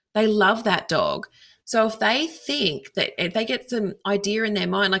dog. They love that dog. So if they think that, if they get some idea in their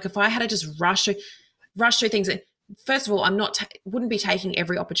mind, like if I had to just rush through things, first of all, wouldn't be taking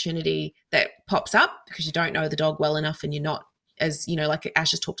every opportunity that pops up, because you don't know the dog well enough and you're not, as you know, like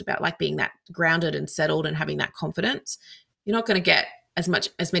Ash has talked about, like being that grounded and settled and having that confidence. You're not going to get as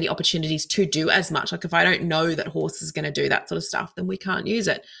many opportunities to do as much. Like if I don't know that horse is going to do that sort of stuff, then we can't use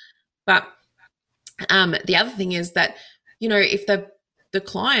it. But the other thing is that, if the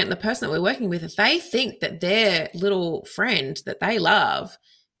client, the person that we're working with, if they think that their little friend that they love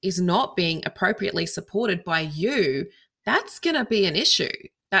is not being appropriately supported by you, that's going to be an issue.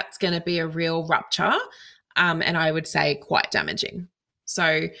 That's going to be a real rupture, and I would say quite damaging.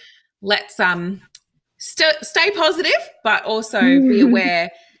 So let's stay positive, but also be aware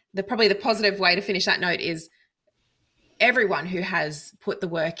that probably the positive way to finish that note is everyone who has put the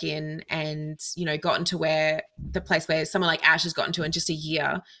work in and, gotten to the place where someone like Ash has gotten to in just a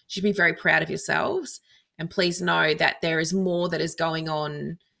year, should be very proud of yourselves. And please know that there is more that is going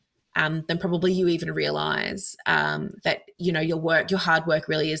on than probably you even realize, that, your hard work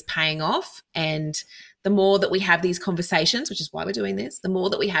really is paying off. And the more that we have these conversations, which is why we're doing this, the more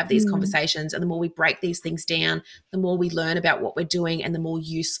that we have these conversations and the more we break these things down, the more we learn about what we're doing and the more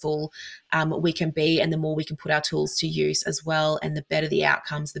useful we can be and the more we can put our tools to use as well. And the better the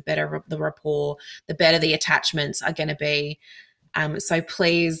outcomes, the better the rapport, the better the attachments are going to be. So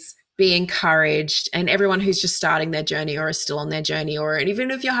please be encouraged. And everyone who's just starting their journey or is still on their journey, or even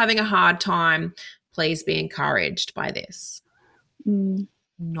if you're having a hard time, please be encouraged by this.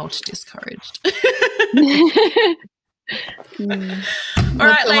 Not discouraged. All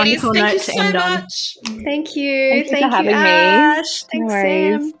right, ladies, thank you so much. Thank you. Thank you for having Ash. me. Thanks,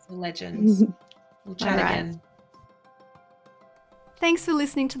 Sam. Legends. We'll chat again. Thanks for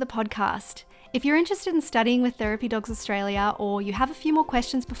listening to the podcast. If you're interested in studying with Therapy Dogs Australia, or you have a few more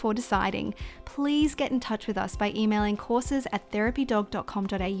questions before deciding, please get in touch with us by emailing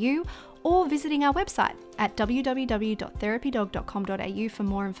courses@therapydog.com.au or visiting our website at www.therapydog.com.au for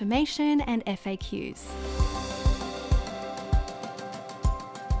more information and FAQs.